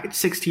 side. Bracket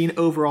 16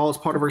 overall as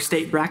part of our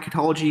state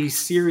bracketology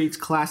series.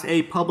 Class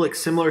A public,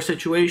 similar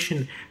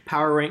situation.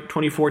 Power rank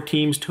 24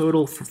 teams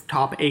total.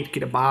 Top 8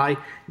 get a bye.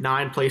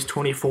 9 place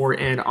 24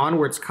 and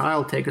onwards.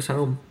 Kyle, take us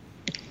home.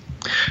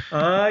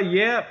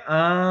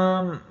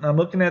 I'm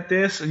looking at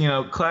this.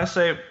 Class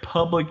A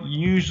public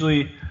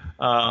usually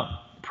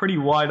pretty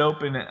wide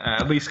open,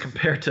 at least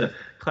compared to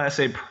Class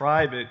A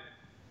private.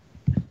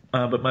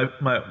 But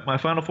my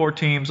final 4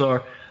 teams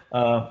are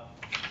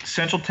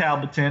Central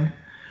Talbotton,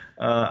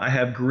 I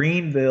have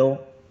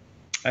Greenville,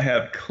 I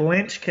have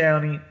Clinch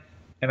County,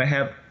 and I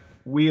have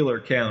Wheeler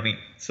County.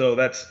 So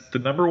that's the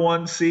number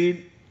 1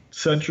 seed,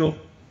 Central,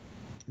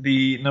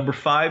 the number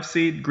 5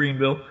 seed,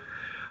 Greenville,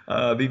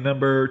 the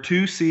number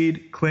 2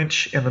 seed,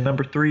 Clinch, and the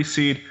number 3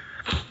 seed,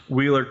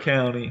 Wheeler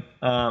County.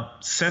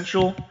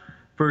 Central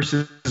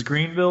versus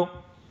Greenville.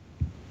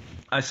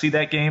 I see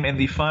that game in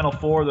the Final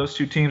Four. Those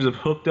 2 teams have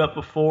hooked up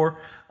before.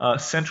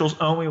 Central's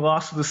only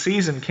loss of the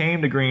season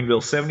came to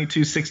Greenville,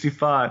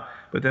 72-65.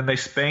 But then they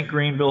spanked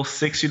Greenville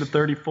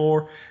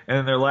 60-34. And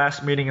in their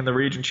last meeting in the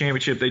region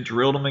championship, they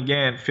drilled them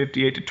again,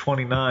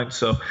 58-29.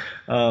 So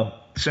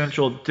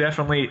Central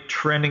definitely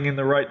trending in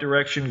the right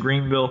direction.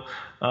 Greenville,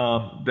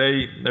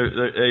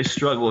 they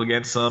struggle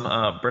against them.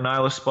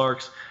 Bernila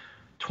Sparks,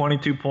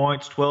 22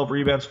 points, 12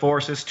 rebounds, 4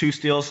 assists, 2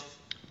 steals,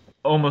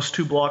 almost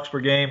 2 blocks per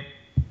game.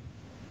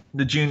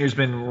 The junior's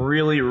been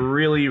really,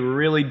 really,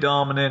 really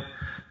dominant,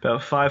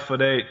 about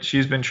 5'8".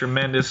 She's been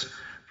tremendous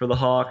for the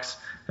Hawks,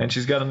 and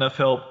she's got enough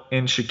help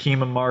in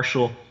Shakima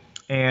Marshall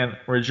and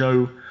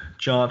Raju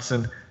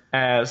Johnson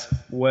as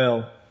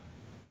well.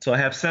 So I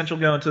have Central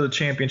going to the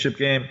championship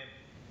game.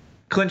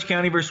 Clinch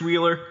County versus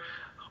Wheeler.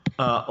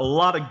 A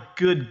lot of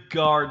good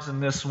guards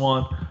in this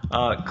one.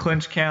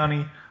 Clinch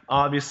County,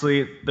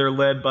 obviously, they're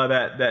led by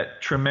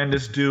that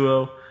tremendous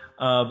duo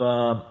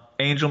of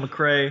Angel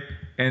McCrae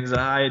and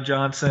Zahia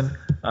Johnson.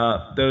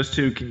 Those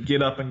 2 can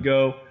get up and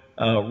go.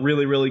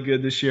 Really, really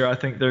good this year. I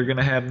think they're going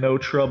to have no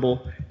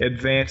trouble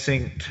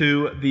advancing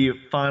to the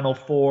Final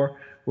Four,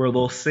 where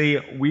they'll see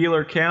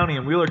Wheeler County.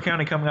 And Wheeler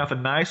County coming off a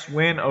nice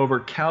win over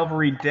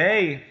Calvary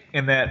Day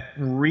in that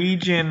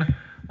Region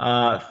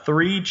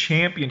 3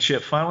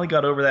 championship. Finally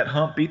got over that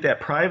hump, beat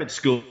that private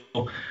school.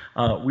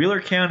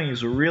 Wheeler County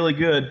is really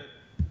good,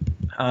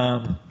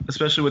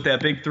 especially with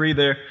that big 3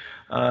 there.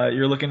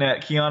 You're looking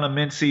at Kiana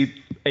Mincy,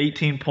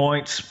 18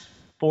 points,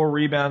 4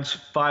 rebounds,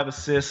 5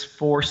 assists,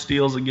 4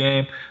 steals a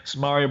game.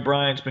 Samaria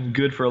Bryant's been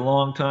good for a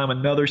long time.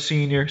 Another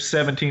senior,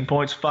 17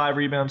 points, 5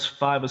 rebounds,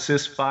 5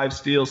 assists, 5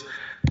 steals.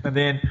 And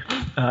then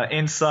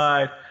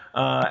inside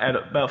at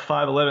about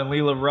 5'11",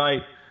 Leela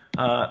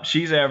Wright,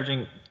 she's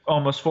averaging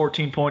almost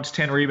 14 points,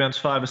 10 rebounds,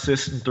 5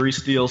 assists, and 3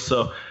 steals.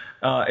 So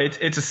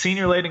it's a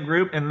senior-laden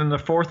group. And then the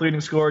 4th leading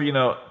scorer,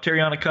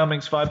 Terriana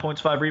Cummings, 5 points,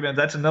 5 rebounds.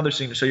 That's another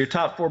senior. So your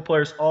top 4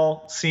 players,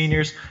 all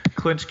seniors.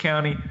 Clinch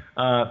County,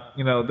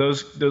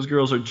 those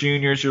girls are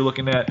juniors. You're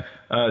looking at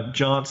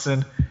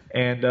Johnson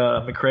and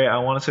McCrae. I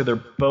want to say they're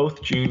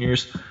both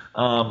juniors.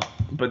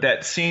 But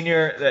that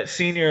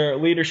senior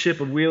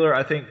leadership of Wheeler,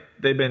 I think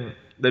they've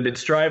been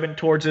striving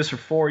towards this for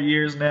 4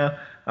 years now.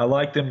 I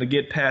like them to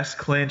get past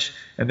Clinch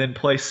and then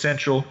play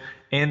Central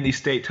in the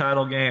state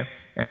title game.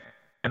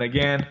 And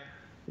again,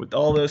 with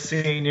all those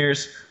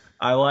seniors,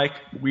 I like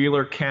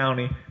Wheeler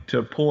County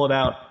to pull it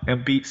out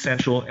and beat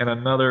Central in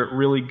another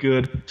really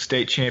good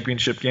state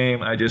championship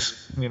game.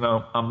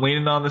 I'm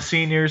leaning on the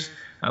seniors.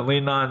 I'm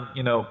leaning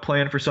on,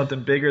 playing for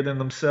something bigger than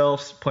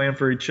themselves, playing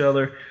for each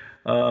other,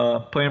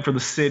 playing for the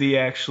city,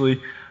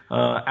 actually,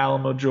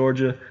 Alamo,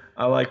 Georgia.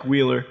 I like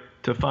Wheeler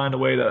to find a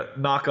way to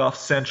knock off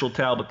Central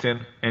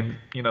Talbotton. And,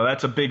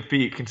 that's a big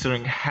feat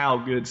considering how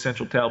good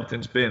Central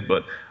Talbotton's been.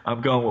 But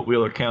I'm going with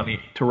Wheeler County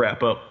to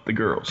wrap up the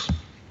girls.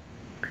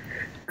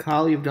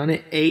 Kyle, you've done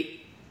it.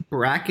 8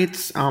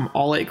 brackets,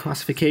 all 8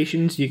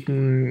 classifications. You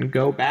can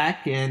go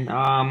back and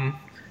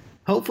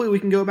hopefully we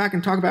can go back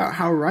and talk about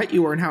how right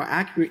you were and how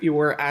accurate you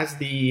were as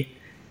the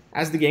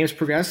games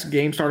progress.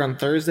 Games start on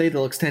Thursday.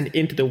 They'll extend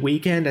into the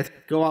weekend.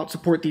 Go out,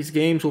 support these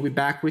games. We'll be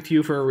back with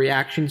you for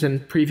reactions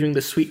and previewing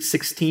the Sweet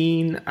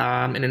 16 in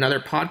another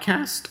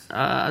podcast.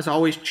 As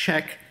always,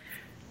 check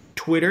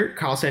Twitter,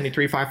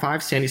 KyleSandy355,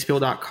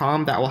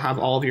 SandySpiel.com. That will have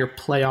all of your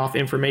playoff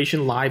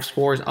information, live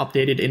scores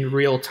updated in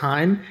real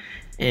time.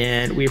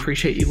 And we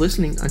appreciate you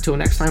listening. Until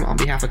next time, on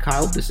behalf of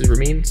Kyle, this is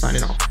Ramin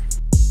signing off.